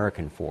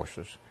American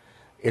forces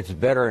it's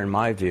better, in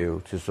my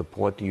view, to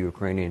support the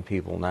Ukrainian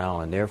people now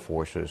and their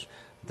forces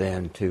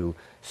than to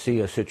see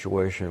a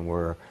situation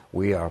where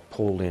we are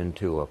pulled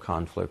into a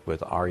conflict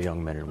with our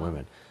young men and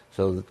women.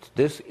 So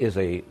this is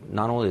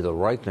not only the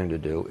right thing to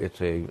do,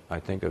 it's I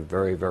think, a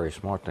very, very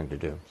smart thing to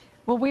do.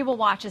 Well, we will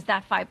watch as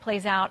that fight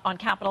plays out on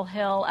Capitol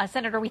Hill.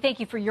 Senator, we thank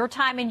you for your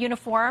time in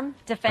uniform,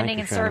 defending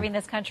and serving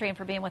this country, and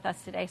for being with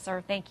us today,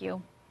 sir. Thank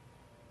you.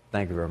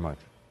 Thank you very much.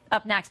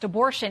 Up next,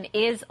 abortion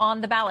is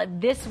on the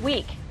ballot this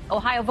week.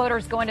 Ohio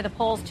voters go into the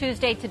polls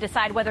Tuesday to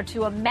decide whether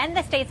to amend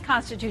the state's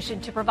constitution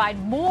to provide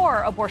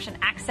more abortion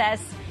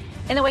access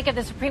in the wake of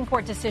the Supreme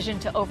Court decision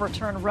to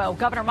overturn Roe.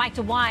 Governor Mike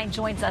DeWine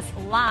joins us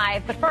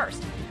live. But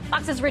first,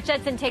 Fox's Rich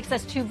Edson takes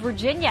us to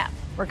Virginia,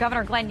 where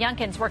Governor Glenn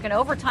Youngkin's working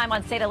overtime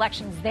on state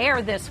elections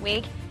there this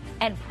week,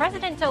 and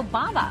President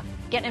Obama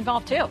getting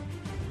involved too.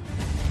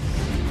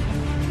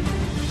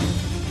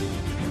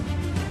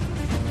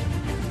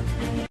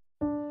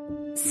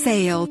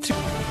 Sail to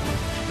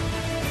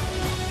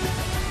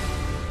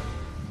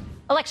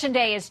Election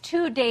Day is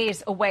 2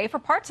 days away for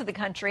parts of the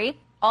country.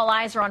 All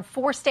eyes are on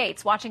 4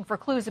 states watching for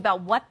clues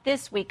about what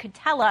this week could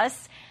tell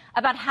us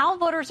about how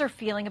voters are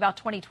feeling about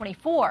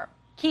 2024.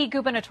 Key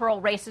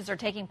gubernatorial races are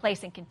taking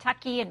place in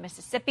Kentucky and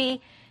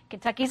Mississippi.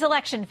 Kentucky's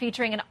election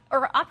featuring an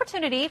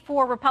opportunity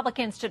for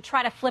Republicans to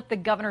try to flip the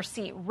governor's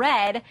seat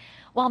red,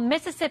 while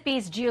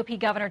Mississippi's GOP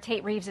Governor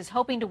Tate Reeves is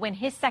hoping to win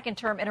his second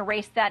term in a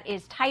race that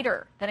is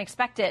tighter than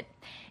expected.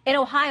 In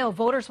Ohio,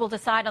 voters will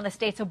decide on the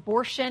state's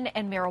abortion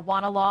and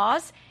marijuana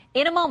laws.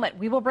 In a moment,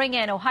 we will bring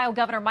in Ohio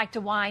Governor Mike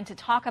DeWine to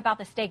talk about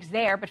the stakes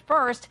there. But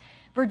first,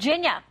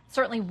 Virginia,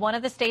 certainly one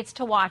of the states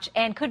to watch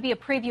and could be a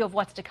preview of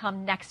what's to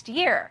come next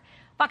year.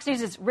 Fox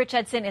News' Rich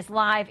Edson is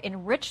live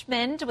in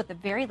Richmond with the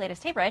very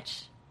latest. Hey,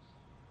 Rich.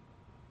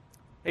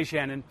 Hey,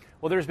 Shannon.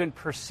 Well, there's been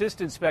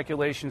persistent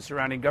speculation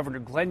surrounding Governor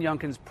Glenn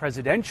Youngkin's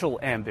presidential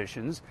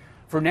ambitions.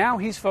 For now,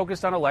 he's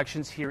focused on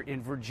elections here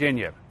in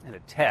Virginia and a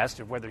test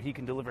of whether he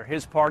can deliver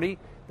his party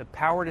the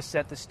power to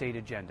set the state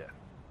agenda.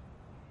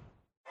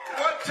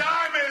 What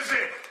time is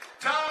it?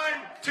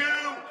 Time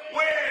to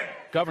win.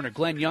 Governor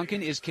Glenn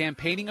Youngkin is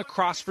campaigning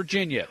across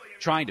Virginia,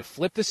 trying to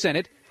flip the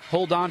Senate,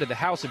 hold on to the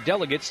House of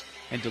Delegates,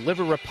 and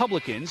deliver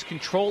Republicans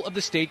control of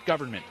the state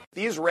government.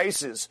 These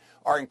races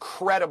are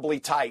incredibly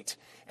tight,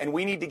 and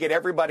we need to get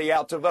everybody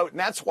out to vote. And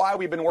that's why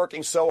we've been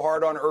working so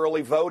hard on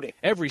early voting.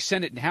 Every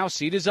Senate and House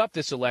seat is up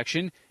this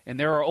election, and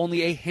there are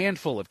only a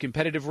handful of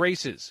competitive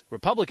races.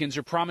 Republicans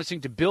are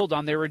promising to build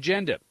on their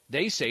agenda.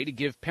 They say to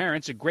give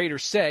parents a greater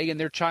say in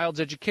their child's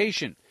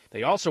education.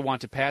 They also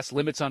want to pass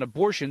limits on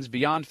abortions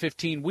beyond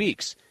 15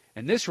 weeks.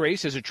 And this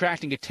race is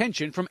attracting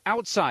attention from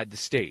outside the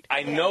state.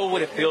 I know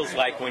what it feels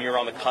like when you're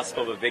on the cusp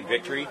of a big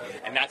victory,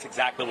 and that's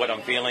exactly what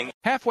I'm feeling.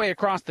 Halfway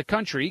across the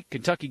country,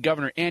 Kentucky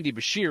Governor Andy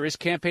Beshear is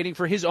campaigning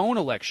for his own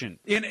election.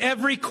 In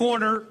every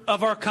corner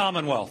of our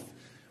Commonwealth,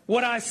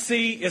 what I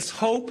see is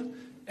hope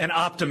and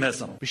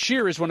optimism.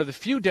 Beshear is one of the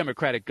few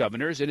Democratic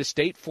governors in a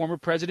state former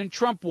President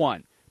Trump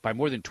won by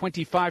more than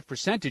 25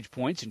 percentage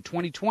points in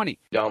 2020.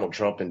 Donald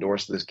Trump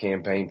endorsed this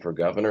campaign for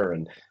governor,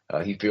 and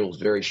he feels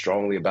very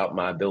strongly about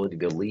my ability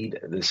to lead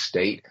this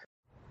state.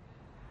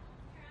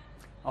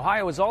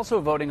 Ohio is also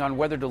voting on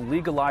whether to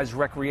legalize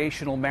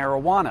recreational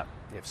marijuana.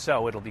 If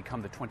so, it'll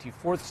become the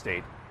 24th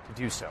state to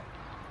do so.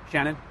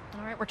 Shannon?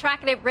 All right, we're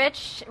tracking it.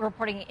 Rich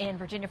reporting in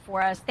Virginia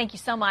for us. Thank you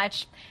so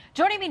much.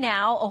 Joining me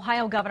now,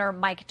 Ohio Governor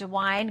Mike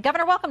DeWine.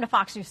 Governor, welcome to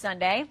Fox News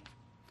Sunday.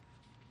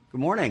 Good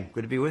morning.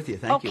 Good to be with you.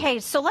 Thank you. Okay,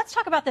 so let's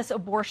talk about this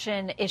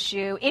abortion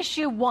issue.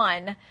 Issue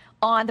 1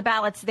 on the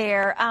ballots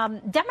there.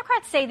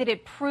 Democrats say that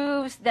it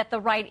proves that the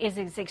right is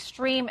as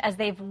extreme as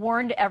they've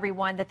warned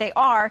everyone that they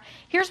are.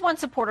 Here's one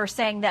supporter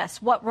saying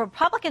this. What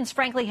Republicans,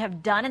 frankly,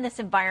 have done in this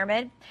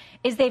environment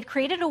is they've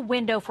created a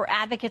window for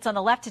advocates on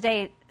the left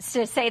today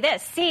to say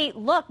this. See,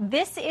 look,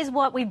 this is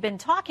what we've been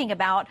talking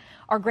about.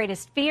 Our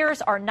greatest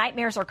fears, our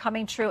nightmares are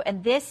coming true,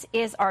 and this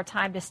is our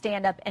time to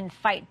stand up and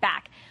fight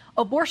back.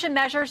 Abortion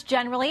measures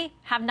generally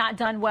have not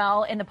done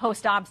well in the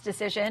post-Dobbs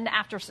decision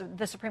after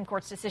the Supreme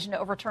Court's decision to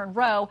overturn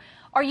Roe.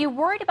 Are you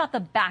worried about the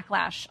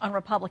backlash on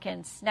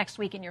Republicans next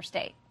week in your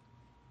state?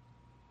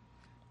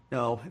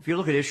 No. If you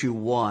look at issue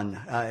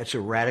 1, it's a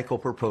radical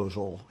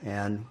proposal.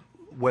 And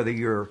whether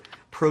you're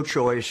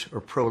pro-choice or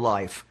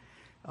pro-life,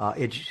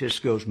 it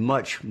just goes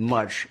much,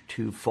 much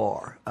too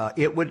far.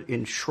 It would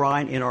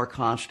enshrine in our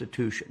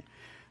Constitution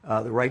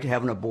the right to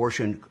have an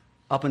abortion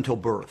up until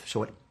birth.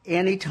 So at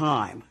any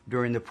time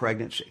during the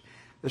pregnancy.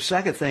 The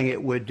second thing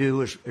it would do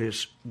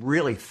is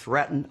really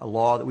threaten a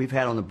law that we've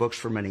had on the books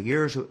for many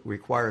years. It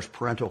requires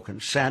parental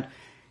consent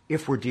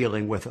if we're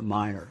dealing with a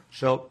minor.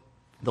 So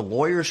the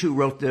lawyers who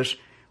wrote this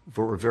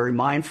were very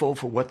mindful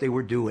for what they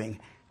were doing.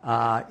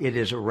 It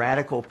is a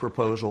radical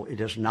proposal. It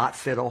does not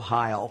fit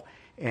Ohio.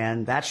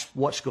 And that's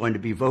what's going to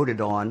be voted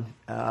on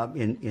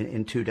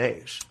in 2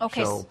 days.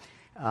 Okay. So,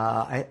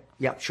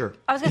 yeah, sure.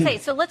 I was going to say,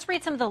 so let's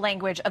read some of the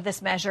language of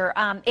this measure.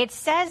 It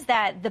says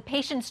that the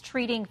patient's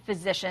treating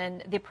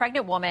physician, the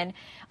pregnant woman,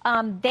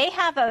 they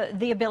have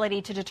the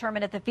ability to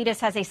determine if the fetus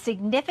has a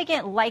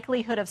significant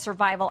likelihood of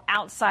survival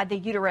outside the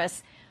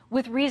uterus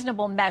with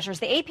reasonable measures.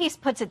 The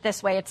AP puts it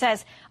this way. It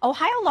says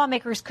Ohio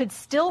lawmakers could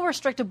still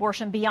restrict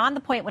abortion beyond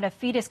the point when a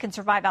fetus can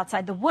survive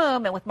outside the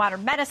womb. And with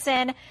modern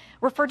medicine,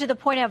 referred to the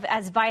point of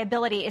as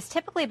viability is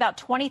typically about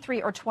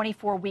 23 or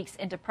 24 weeks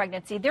into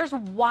pregnancy. There's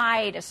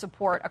wide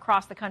support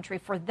across the country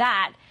for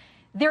that.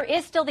 There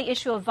is still the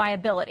issue of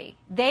viability.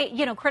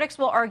 Critics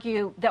will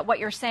argue that what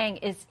you're saying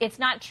is it's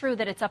not true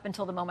that it's up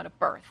until the moment of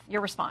birth. Your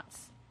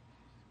response?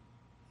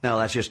 No,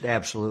 that's just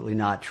absolutely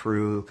not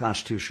true.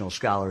 Constitutional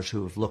scholars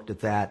who have looked at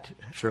that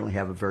certainly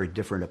have a very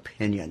different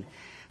opinion.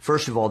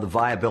 First of all, the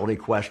viability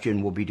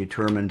question will be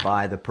determined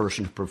by the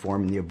person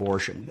performing the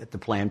abortion at the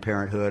Planned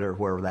Parenthood or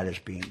wherever that is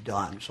being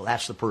done. So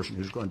that's the person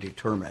who's going to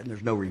determine it, and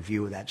there's no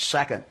review of that.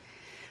 Second,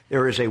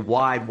 there is a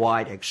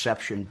wide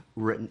exception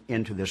written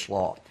into this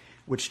law,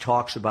 which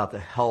talks about the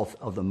health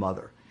of the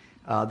mother.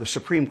 The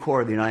Supreme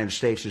Court of the United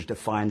States has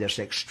defined this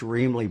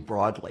extremely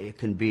broadly.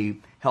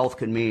 Health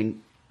can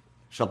mean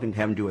something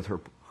having to do with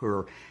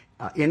her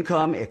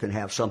income. It can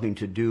have something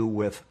to do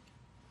with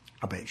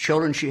how many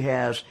children she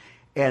has.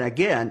 And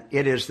again,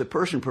 it is the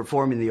person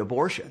performing the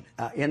abortion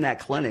in that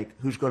clinic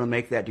who's going to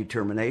make that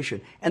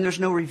determination. And there's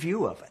no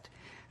review of it.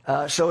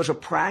 So as a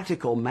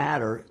practical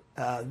matter,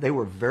 they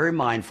were very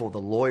mindful, the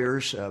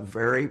lawyers,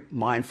 very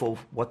mindful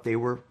what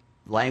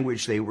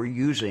language they were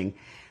using.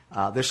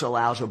 This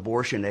allows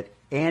abortion at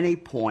any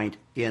point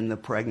in the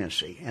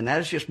pregnancy. And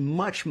that is just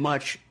much,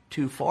 much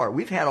too far.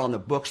 We've had on the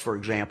books, for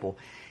example,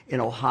 in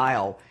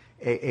Ohio,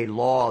 a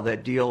law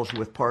that deals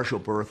with partial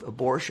birth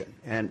abortion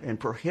and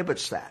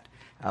prohibits that.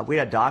 We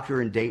had a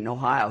doctor in Dayton,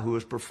 Ohio, who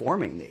was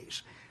performing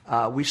these.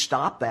 We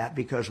stopped that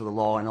because of the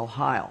law in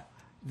Ohio.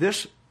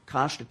 This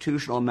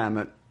constitutional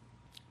amendment,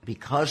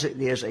 because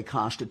it is a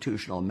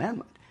constitutional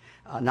amendment,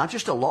 not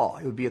just a law,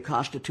 it would be a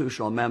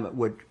constitutional amendment,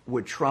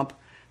 would trump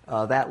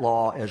that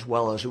law as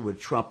well as it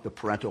would trump the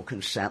parental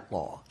consent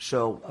law.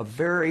 So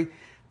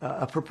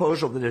a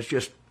proposal that is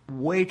just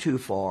way too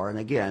far. And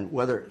again,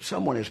 whether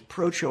someone is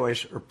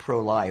pro-choice or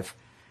pro-life,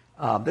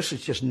 this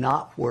is just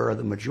not where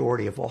the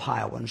majority of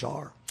Ohioans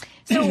are.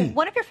 So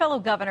one of your fellow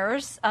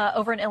governors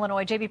over in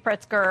Illinois, J.B.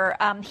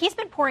 Pritzker, he's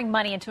been pouring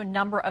money into a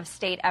number of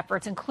state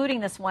efforts, including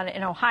this one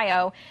in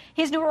Ohio.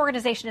 His new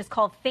organization is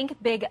called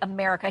Think Big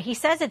America. He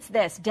says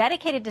it's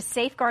dedicated to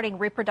safeguarding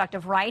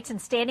reproductive rights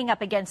and standing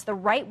up against the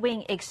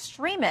right-wing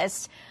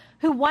extremists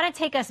who want to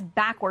take us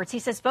backwards. He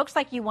says folks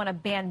like you want to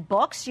ban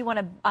books, you want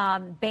to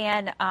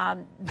ban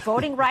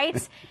voting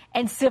rights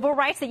and civil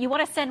rights, that you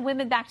want to send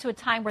women back to a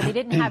time where they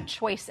didn't have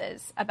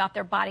choices about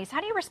their bodies.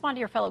 How do you respond to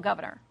your fellow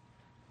governor?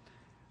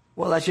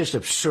 Well, that's just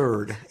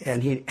absurd,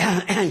 and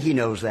he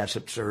knows that's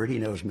absurd. He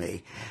knows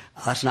me.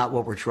 That's not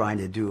what we're trying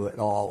to do at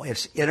all.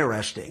 It's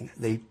interesting.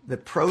 The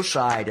pro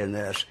side in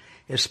this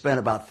has spent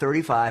about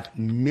 $35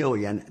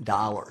 million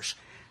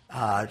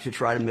to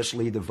try to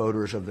mislead the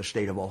voters of the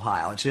state of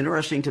Ohio. It's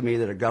interesting to me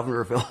that a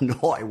governor of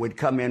Illinois would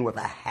come in with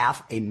a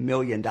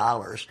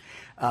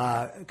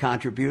 $500,000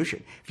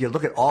 contribution. If you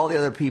look at all the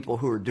other people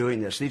who are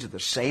doing this, these are the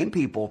same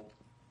people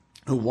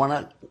who want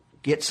to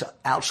get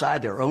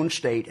outside their own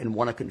state and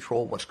want to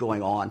control what's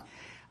going on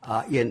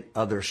in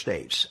other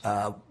states.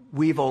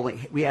 We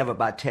have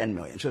about 10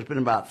 million, so it's been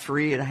about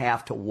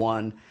 3.5 to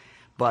 1.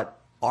 But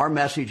our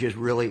message is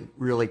really,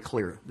 really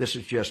clear. This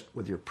is just,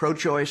 whether you're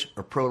pro-choice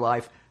or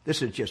pro-life,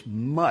 this is just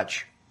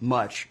much,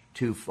 much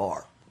too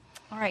far.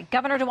 All right,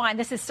 Governor DeWine,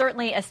 this is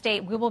certainly a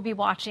state we will be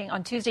watching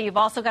on Tuesday. You've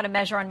also got a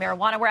measure on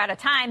marijuana. We're out of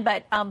time,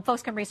 but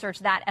folks can research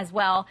that as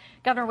well.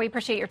 Governor, we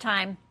appreciate your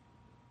time.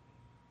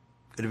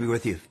 Good to be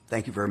with you.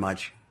 Thank you very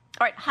much.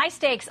 All right, high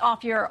stakes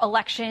off your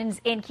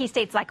elections in key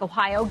states like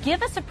Ohio.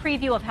 Give us a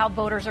preview of how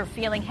voters are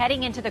feeling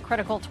heading into the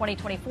critical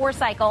 2024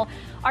 cycle.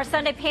 Our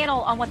Sunday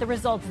panel on what the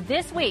results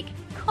this week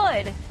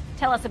could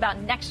tell us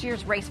about next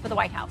year's race for the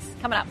White House.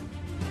 Coming up.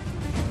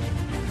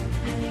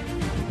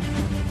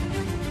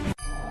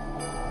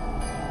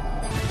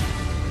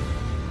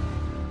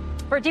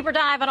 For a deeper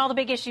dive on all the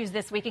big issues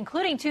this week,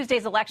 including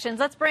Tuesday's elections,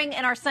 let's bring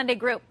in our Sunday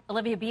group,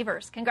 Olivia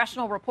Beavers,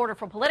 congressional reporter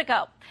for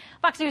Politico,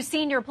 Fox News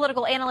senior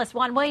political analyst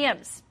Juan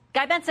Williams,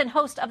 Guy Benson,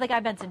 host of The Guy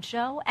Benson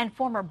Show, and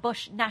former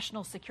Bush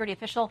national security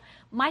official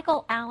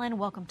Michael Allen.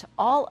 Welcome to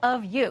all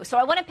of you. So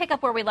I want to pick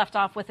up where we left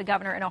off with the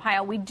governor in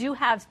Ohio. We do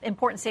have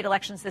important state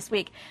elections this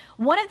week.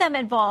 One of them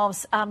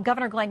involves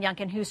Governor Glenn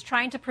Youngkin, who's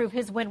trying to prove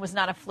his win was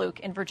not a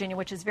fluke in Virginia,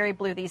 which is very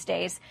blue these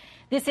days.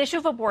 This issue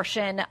of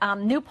abortion,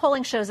 new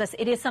polling shows us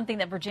it is something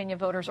that Virginia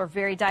voters are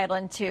very dialed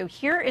into.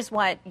 Here is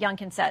what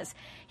Youngkin says.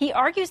 He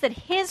argues that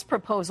his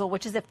proposal,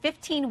 which is a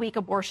 15-week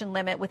abortion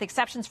limit with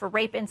exceptions for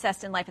rape,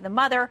 incest, and life of the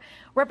mother,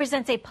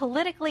 represents a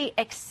politically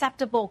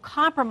acceptable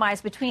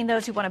compromise between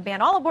those who want to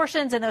ban all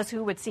abortions and those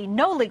who would see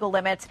no legal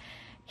limits.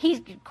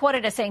 He's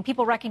quoted as saying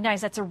people recognize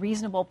that's a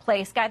reasonable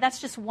place. Guy, that's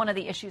just one of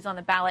the issues on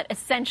the ballot,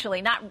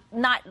 essentially, not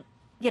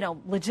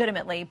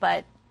legitimately,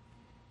 but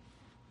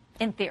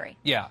in theory.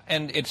 Yeah,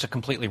 and it's a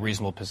completely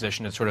reasonable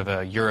position. It's sort of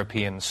a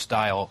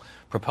European-style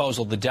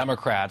proposal. The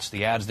Democrats,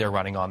 the ads they're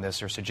running on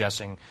this, are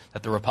suggesting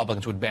that the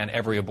Republicans would ban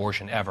every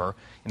abortion ever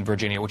in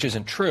Virginia, which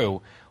isn't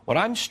true. What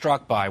I'm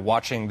struck by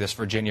watching this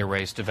Virginia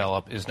race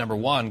develop is, number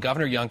one,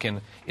 Governor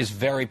Youngkin is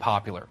very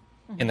popular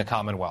in the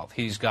Commonwealth.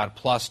 He's got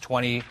plus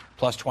 20,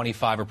 plus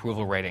 25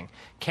 approval rating.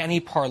 Can he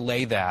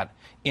parlay that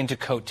into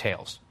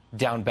coattails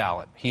down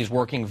ballot? He's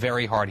working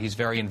very hard. He's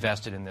very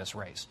invested in this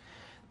race.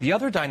 The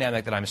other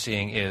dynamic that I'm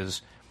seeing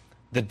is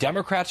the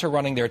Democrats are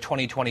running their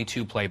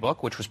 2022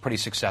 playbook, which was pretty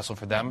successful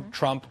for them.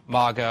 Trump,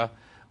 MAGA,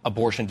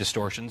 abortion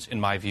distortions,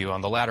 in my view,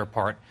 on the latter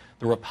part.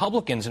 The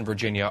Republicans in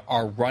Virginia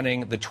are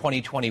running the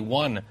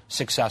 2021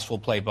 successful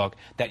playbook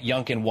that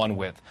Youngkin won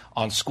with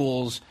on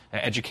schools,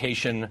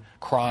 education,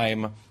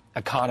 crime,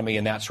 economy,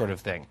 and that sort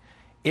of thing.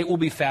 It will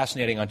be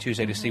fascinating on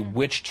Tuesday to see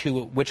which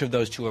of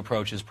those two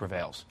approaches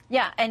prevails.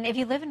 Yeah, and if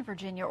you live in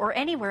Virginia or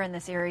anywhere in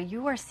this area,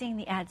 you are seeing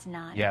the ads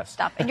Yes.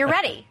 stop, and you're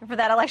ready for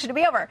that election to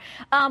be over.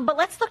 But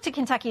let's look to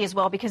Kentucky as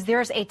well, because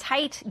there's a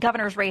tight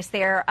governor's race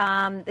there.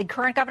 The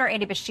current governor,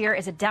 Andy Beshear,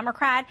 is a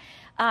Democrat.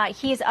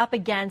 He is up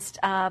against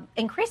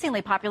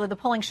increasingly popular. The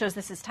polling shows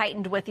this is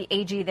tightened with the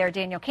AG there,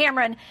 Daniel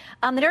Cameron.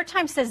 The New York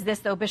Times says this,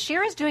 though.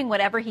 Beshear is doing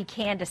whatever he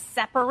can to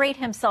separate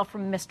himself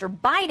from Mr.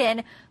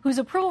 Biden, whose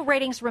approval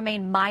ratings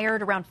remain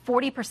mired around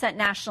 40%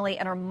 nationally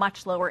and are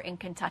much lower in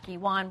Kentucky.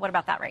 Juan, what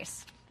about that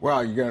race?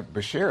 Well, you got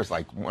Beshear is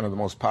like one of the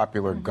most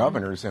popular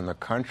governors in the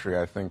country,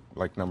 I think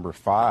like number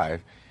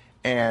 5.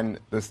 And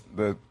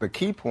the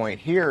key point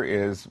here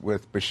is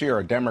with Beshear,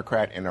 a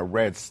Democrat in a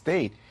red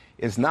state,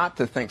 is not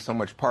to think so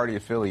much party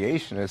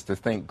affiliation as to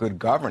think good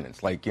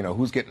governance, like, you know,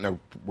 who's getting the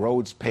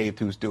roads paved,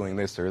 who's doing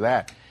this or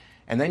that.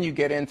 And then you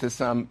get into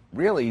some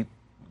really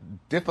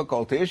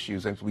difficult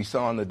issues, as we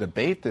saw in the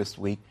debate this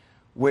week,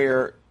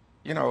 where,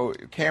 you know,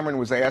 Cameron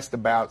was asked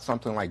about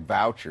something like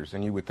vouchers,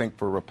 and you would think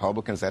for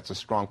Republicans that's a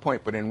strong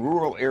point. But in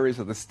rural areas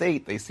of the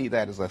state, they see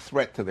that as a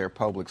threat to their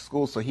public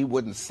schools, so he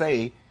wouldn't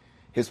say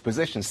his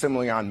position.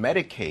 Similarly on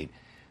Medicaid,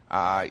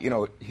 you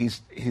know, he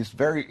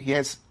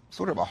has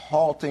sort of a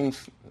halting,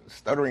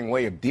 stuttering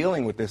way of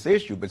dealing with this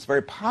issue, but it's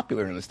very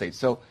popular in the state.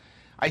 So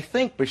I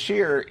think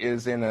Beshear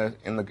is in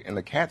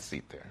the cat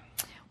seat there.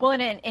 Well,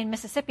 in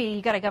Mississippi,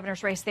 you got a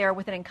governor's race there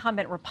with an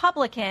incumbent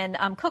Republican.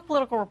 Cook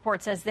Political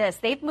Report says this.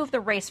 They've moved the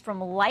race from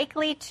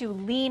likely to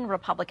lean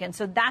Republican.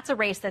 So that's a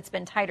race that's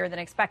been tighter than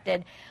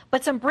expected.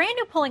 But some brand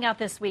new polling out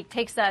this week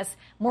takes us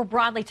more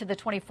broadly to the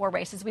 24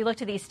 races. We look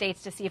to these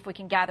states to see if we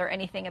can gather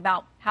anything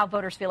about how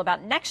voters feel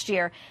about next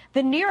year.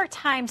 The New York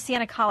Times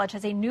Siena College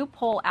has a new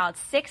poll out,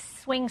 6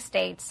 swing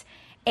states.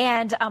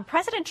 And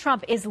President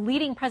Trump is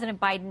leading President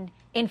Biden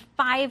in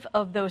 5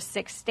 of those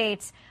 6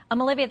 states.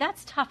 Olivia,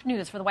 that's tough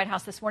news for the White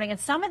House this morning. And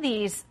some of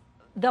these,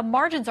 the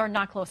margins are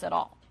not close at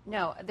all.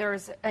 No,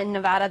 in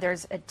Nevada,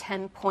 there's a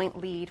 10-point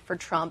lead for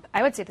Trump.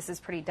 I would say this is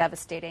pretty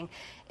devastating.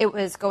 It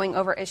was going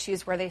over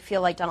issues where they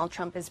feel like Donald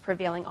Trump is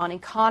prevailing on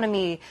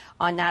economy,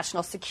 on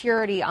national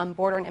security, on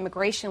border and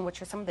immigration, which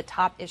are some of the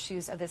top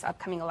issues of this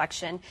upcoming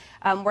election.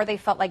 Where they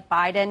felt like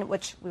Biden,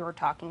 which we were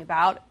talking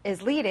about,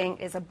 is leading,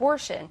 is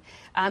abortion.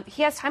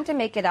 He has time to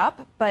make it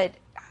up, but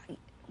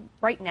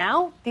right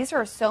now, these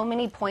are so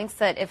many points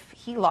that if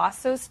he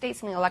lost those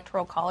states in the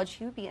Electoral College,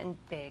 he would be in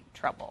big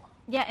trouble.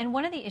 Yeah, and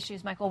one of the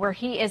issues, Michael, where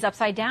he is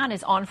upside down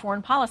is on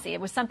foreign policy.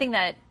 It was something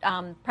that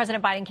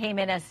President Biden came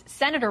in as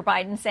Senator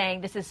Biden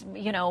saying, this is,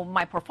 you know,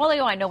 my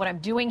portfolio. I know what I'm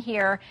doing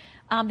here.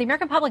 The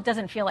American public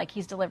doesn't feel like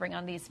he's delivering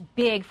on these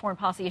big foreign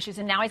policy issues,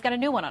 and now he's got a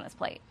new one on his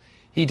plate.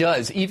 He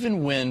does.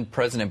 Even when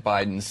President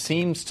Biden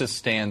seems to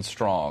stand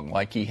strong,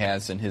 like he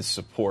has in his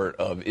support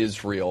of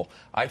Israel,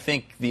 I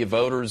think the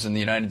voters in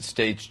the United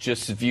States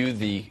just view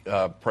the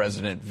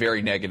president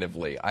very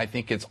negatively. I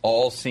think it's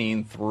all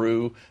seen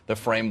through the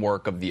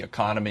framework of the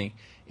economy,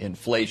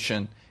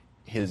 inflation,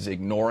 his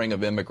ignoring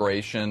of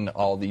immigration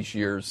all these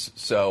years.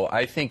 So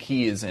I think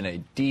he is in a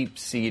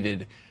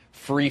deep-seated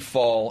free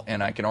fall,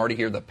 and I can already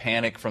hear the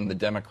panic from the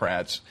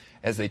Democrats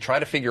as they try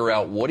to figure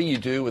out, what do you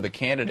do with a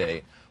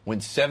candidate when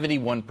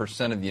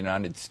 71% of the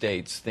United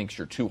States thinks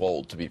you're too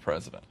old to be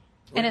president?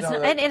 And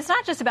it's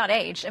not just about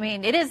age. I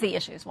mean, it is the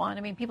issues, Juan.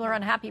 I mean, people are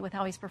unhappy with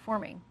how he's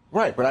performing.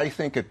 Right, but I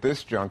think at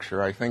this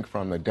juncture, I think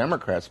from the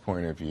Democrats'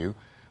 point of view,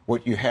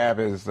 what you have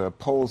is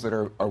polls that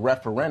are a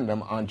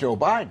referendum on Joe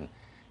Biden.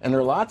 And there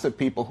are lots of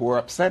people who are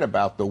upset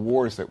about the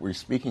wars that we're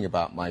speaking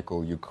about,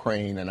 Michael.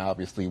 Ukraine and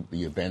obviously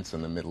the events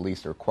in the Middle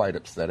East are quite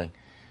upsetting.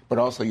 But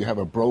also you have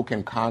a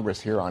broken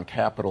Congress here on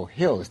Capitol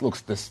Hill. It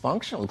looks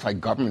dysfunctional. It looks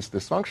like government's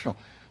dysfunctional.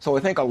 So I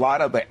think a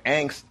lot of the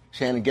angst,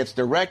 Shannon, gets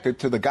directed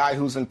to the guy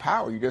who's in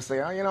power. You just say,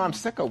 oh, you know, I'm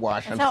sick of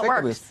Washington. I'm sick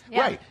of this.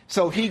 Yeah. Right.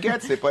 So he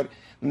gets it. But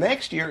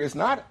next year is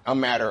not a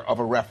matter of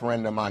a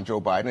referendum on Joe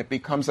Biden. It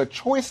becomes a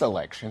choice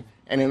election.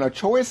 And in a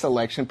choice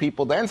election,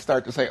 people then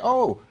start to say,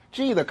 oh,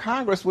 gee, the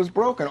Congress was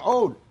broken.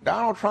 Oh,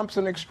 Donald Trump's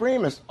an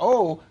extremist.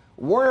 Oh,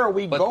 where are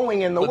we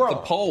going in the world?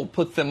 But the poll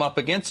put them up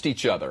against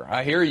each other.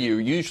 I hear you.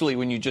 Usually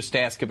when you just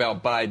ask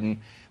about Biden,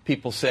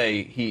 people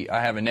say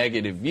I have a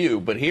negative view.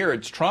 But here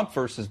it's Trump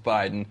versus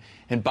Biden,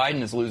 and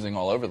Biden is losing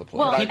all over the place.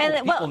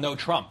 Well, people know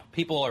Trump.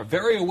 People are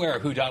very aware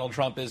of who Donald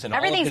Trump is and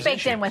everything's all of his baked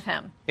issues. in with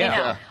him. Yeah.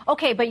 You know?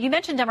 Okay, but you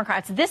mentioned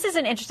Democrats. This is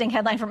an interesting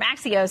headline from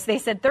Axios. They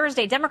said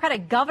Thursday,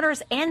 Democratic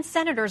governors and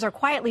senators are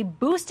quietly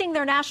boosting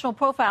their national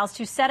profiles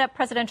to set up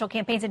presidential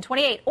campaigns in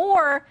 2028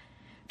 or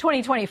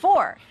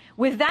 2024.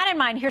 With that in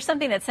mind, here's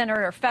something that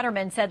Senator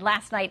Fetterman said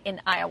last night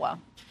in Iowa.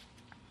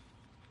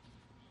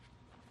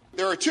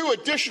 There are 2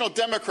 additional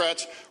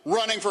Democrats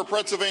running for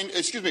president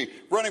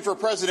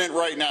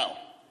right now.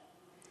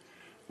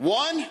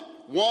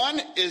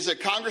 One is a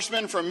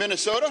congressman from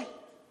Minnesota.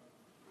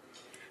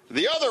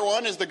 The other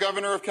one is the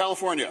governor of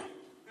California.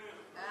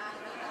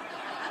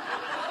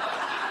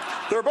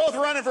 They're both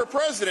running for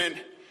president,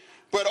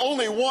 but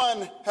only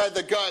one had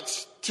the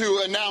guts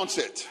to announce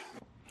it.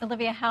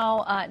 Olivia,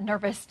 how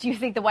nervous do you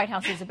think the White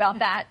House is about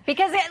that?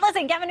 Because,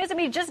 listen, Gavin Newsom,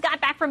 he just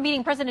got back from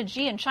meeting President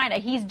Xi in China.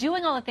 He's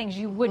doing all the things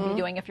you would be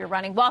doing if you're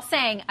running, while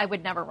saying, I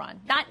would never run.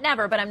 Not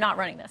never, but I'm not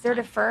running this They're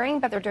time. deferring,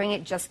 but they're doing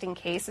it just in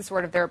case is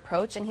sort of their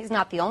approach. And he's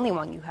not the only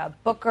one. You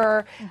have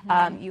Booker,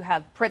 you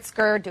have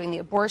Pritzker doing the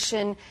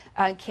abortion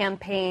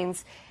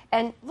campaigns.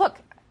 And look,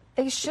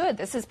 they should.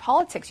 This is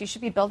politics. You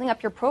should be building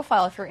up your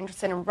profile if you're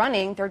interested in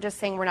running. They're just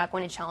saying we're not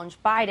going to challenge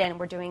Biden.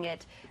 We're doing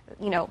it,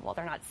 well,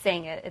 they're not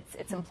saying it.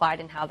 It's implied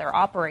in how they're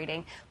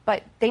operating.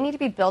 But they need to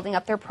be building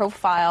up their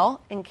profile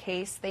in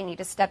case they need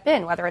to step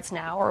in, whether it's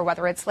now or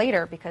whether it's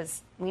later,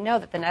 because we know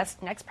that the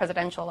next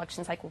presidential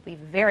election cycle will be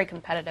very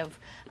competitive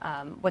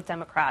with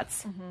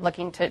Democrats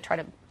looking to try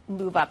to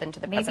move up into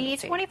the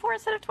presidency. Maybe 24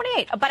 instead of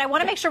 28. But I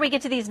want to make sure we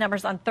get to these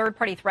numbers on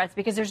third-party threats,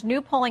 because there's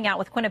new polling out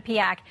with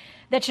Quinnipiac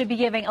that should be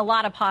giving a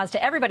lot of pause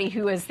to everybody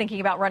who is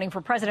thinking about running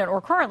for president or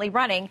currently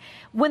running.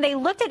 When they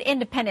looked at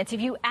independents,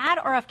 if you add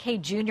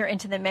RFK Jr.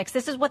 into the mix,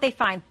 this is what they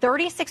find.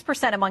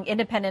 36% among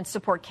independents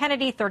support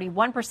Kennedy,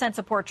 31%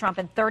 support Trump,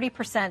 and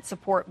 30%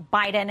 support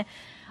Biden.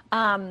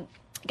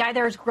 Guy,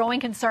 there's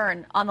growing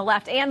concern on the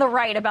left and the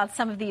right about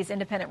some of these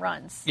independent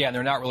runs. Yeah, and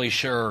they're not really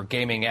sure,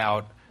 gaming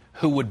out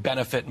who would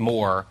benefit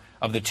more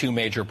of the 2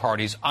 major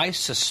parties. I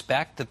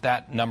suspect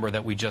that number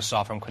that we just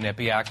saw from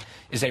Quinnipiac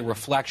is a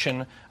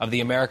reflection of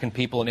the American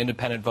people and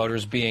independent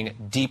voters being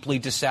deeply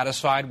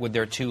dissatisfied with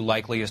their 2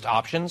 likeliest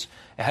options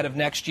ahead of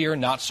next year,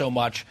 not so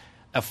much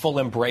a full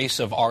embrace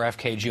of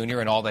RFK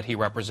Jr. and all that he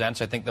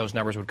represents. I think those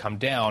numbers would come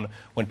down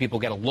when people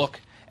get a look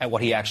at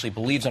what he actually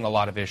believes on a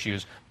lot of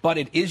issues. But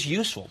it is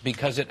useful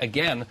because it,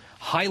 again,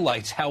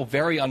 highlights how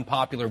very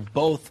unpopular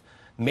both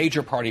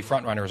major party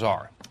frontrunners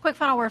are. Quick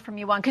final word from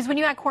you, Juan, because when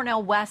you add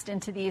Cornel West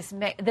into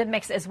the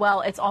mix as well,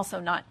 it's also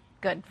not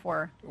good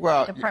for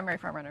the primary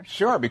frontrunners.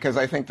 Sure, because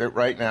I think that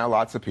right now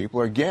lots of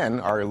people, again,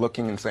 are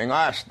looking and saying,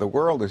 gosh, the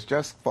world is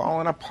just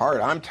falling apart.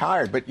 I'm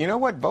tired. But you know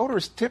what?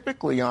 Voters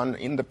typically on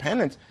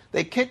independents,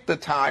 they kick the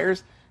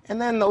tires,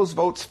 and then those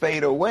votes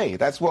fade away.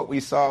 That's what we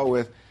saw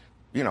with,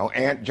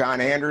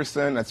 John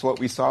Anderson. That's what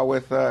we saw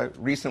with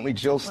recently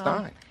Jill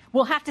Stein.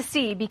 We'll have to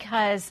see,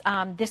 because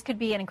this could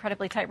be an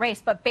incredibly tight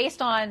race. But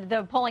based on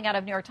the polling out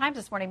of New York Times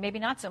this morning, maybe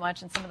not so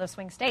much in some of those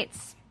swing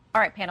states.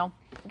 All right, panel,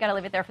 we've got to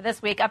leave it there for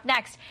this week. Up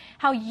next,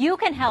 how you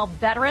can help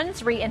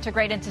veterans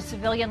reintegrate into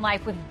civilian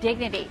life with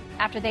dignity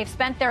after they've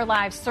spent their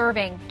lives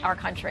serving our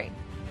country.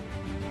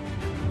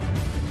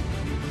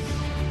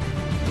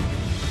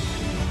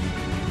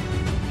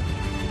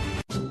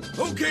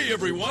 Okay,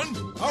 everyone.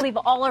 I believe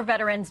all our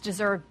veterans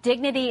deserve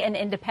dignity and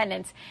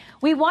independence.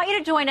 We want you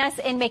to join us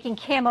in making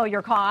Camo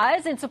your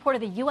cause in support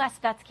of the U.S.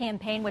 Vets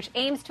campaign, which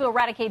aims to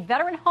eradicate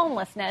veteran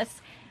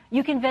homelessness.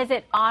 You can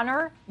visit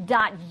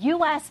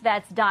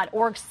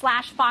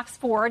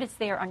honor.usvets.org/FoxForward. It's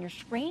there on your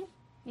screen.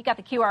 You got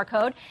the QR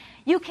code.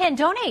 You can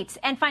donate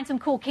and find some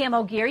cool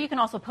camo gear. You can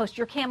also post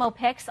your camo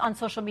pics on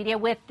social media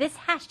with this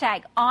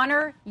hashtag,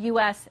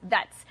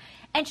 HonorUSVets.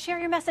 And share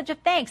your message of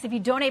thanks. If you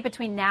donate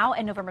between now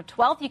and November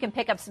 12th, you can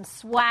pick up some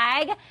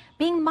swag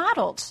being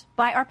modeled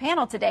by our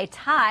panel today.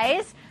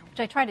 Ties,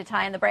 which I tried to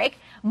tie in the break,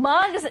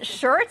 mugs,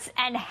 shirts,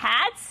 and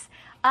hats.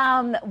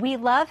 We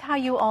love how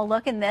you all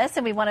look in this,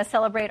 and we want to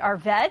celebrate our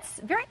vets.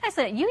 Very nice.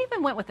 You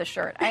even went with the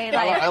shirt. I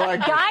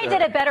like Guy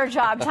did a better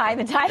job tying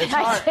the tie than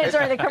I did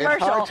during the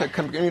commercial. It's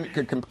hard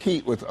to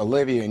compete with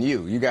Olivia and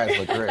you. You guys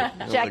look great.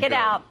 Check it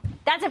out.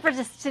 That's it for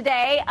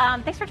today.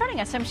 Thanks for joining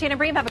us. I'm Shannon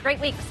Bream. Have a great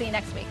week. See you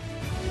next week.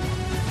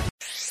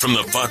 From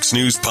the Fox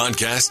News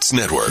Podcasts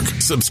Network,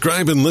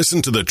 subscribe and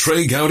listen to the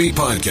Trey Gowdy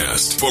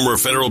Podcast. Former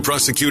federal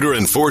prosecutor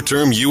and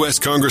 4-term U.S.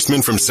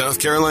 Congressman from South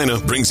Carolina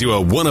brings you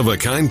a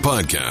one-of-a-kind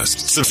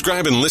podcast.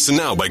 Subscribe and listen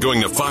now by going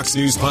to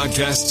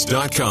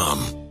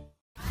foxnewspodcasts.com.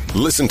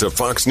 Listen to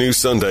Fox News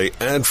Sunday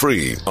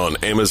ad-free on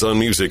Amazon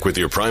Music with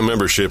your Prime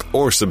membership,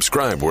 or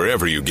subscribe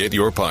wherever you get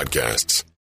your podcasts.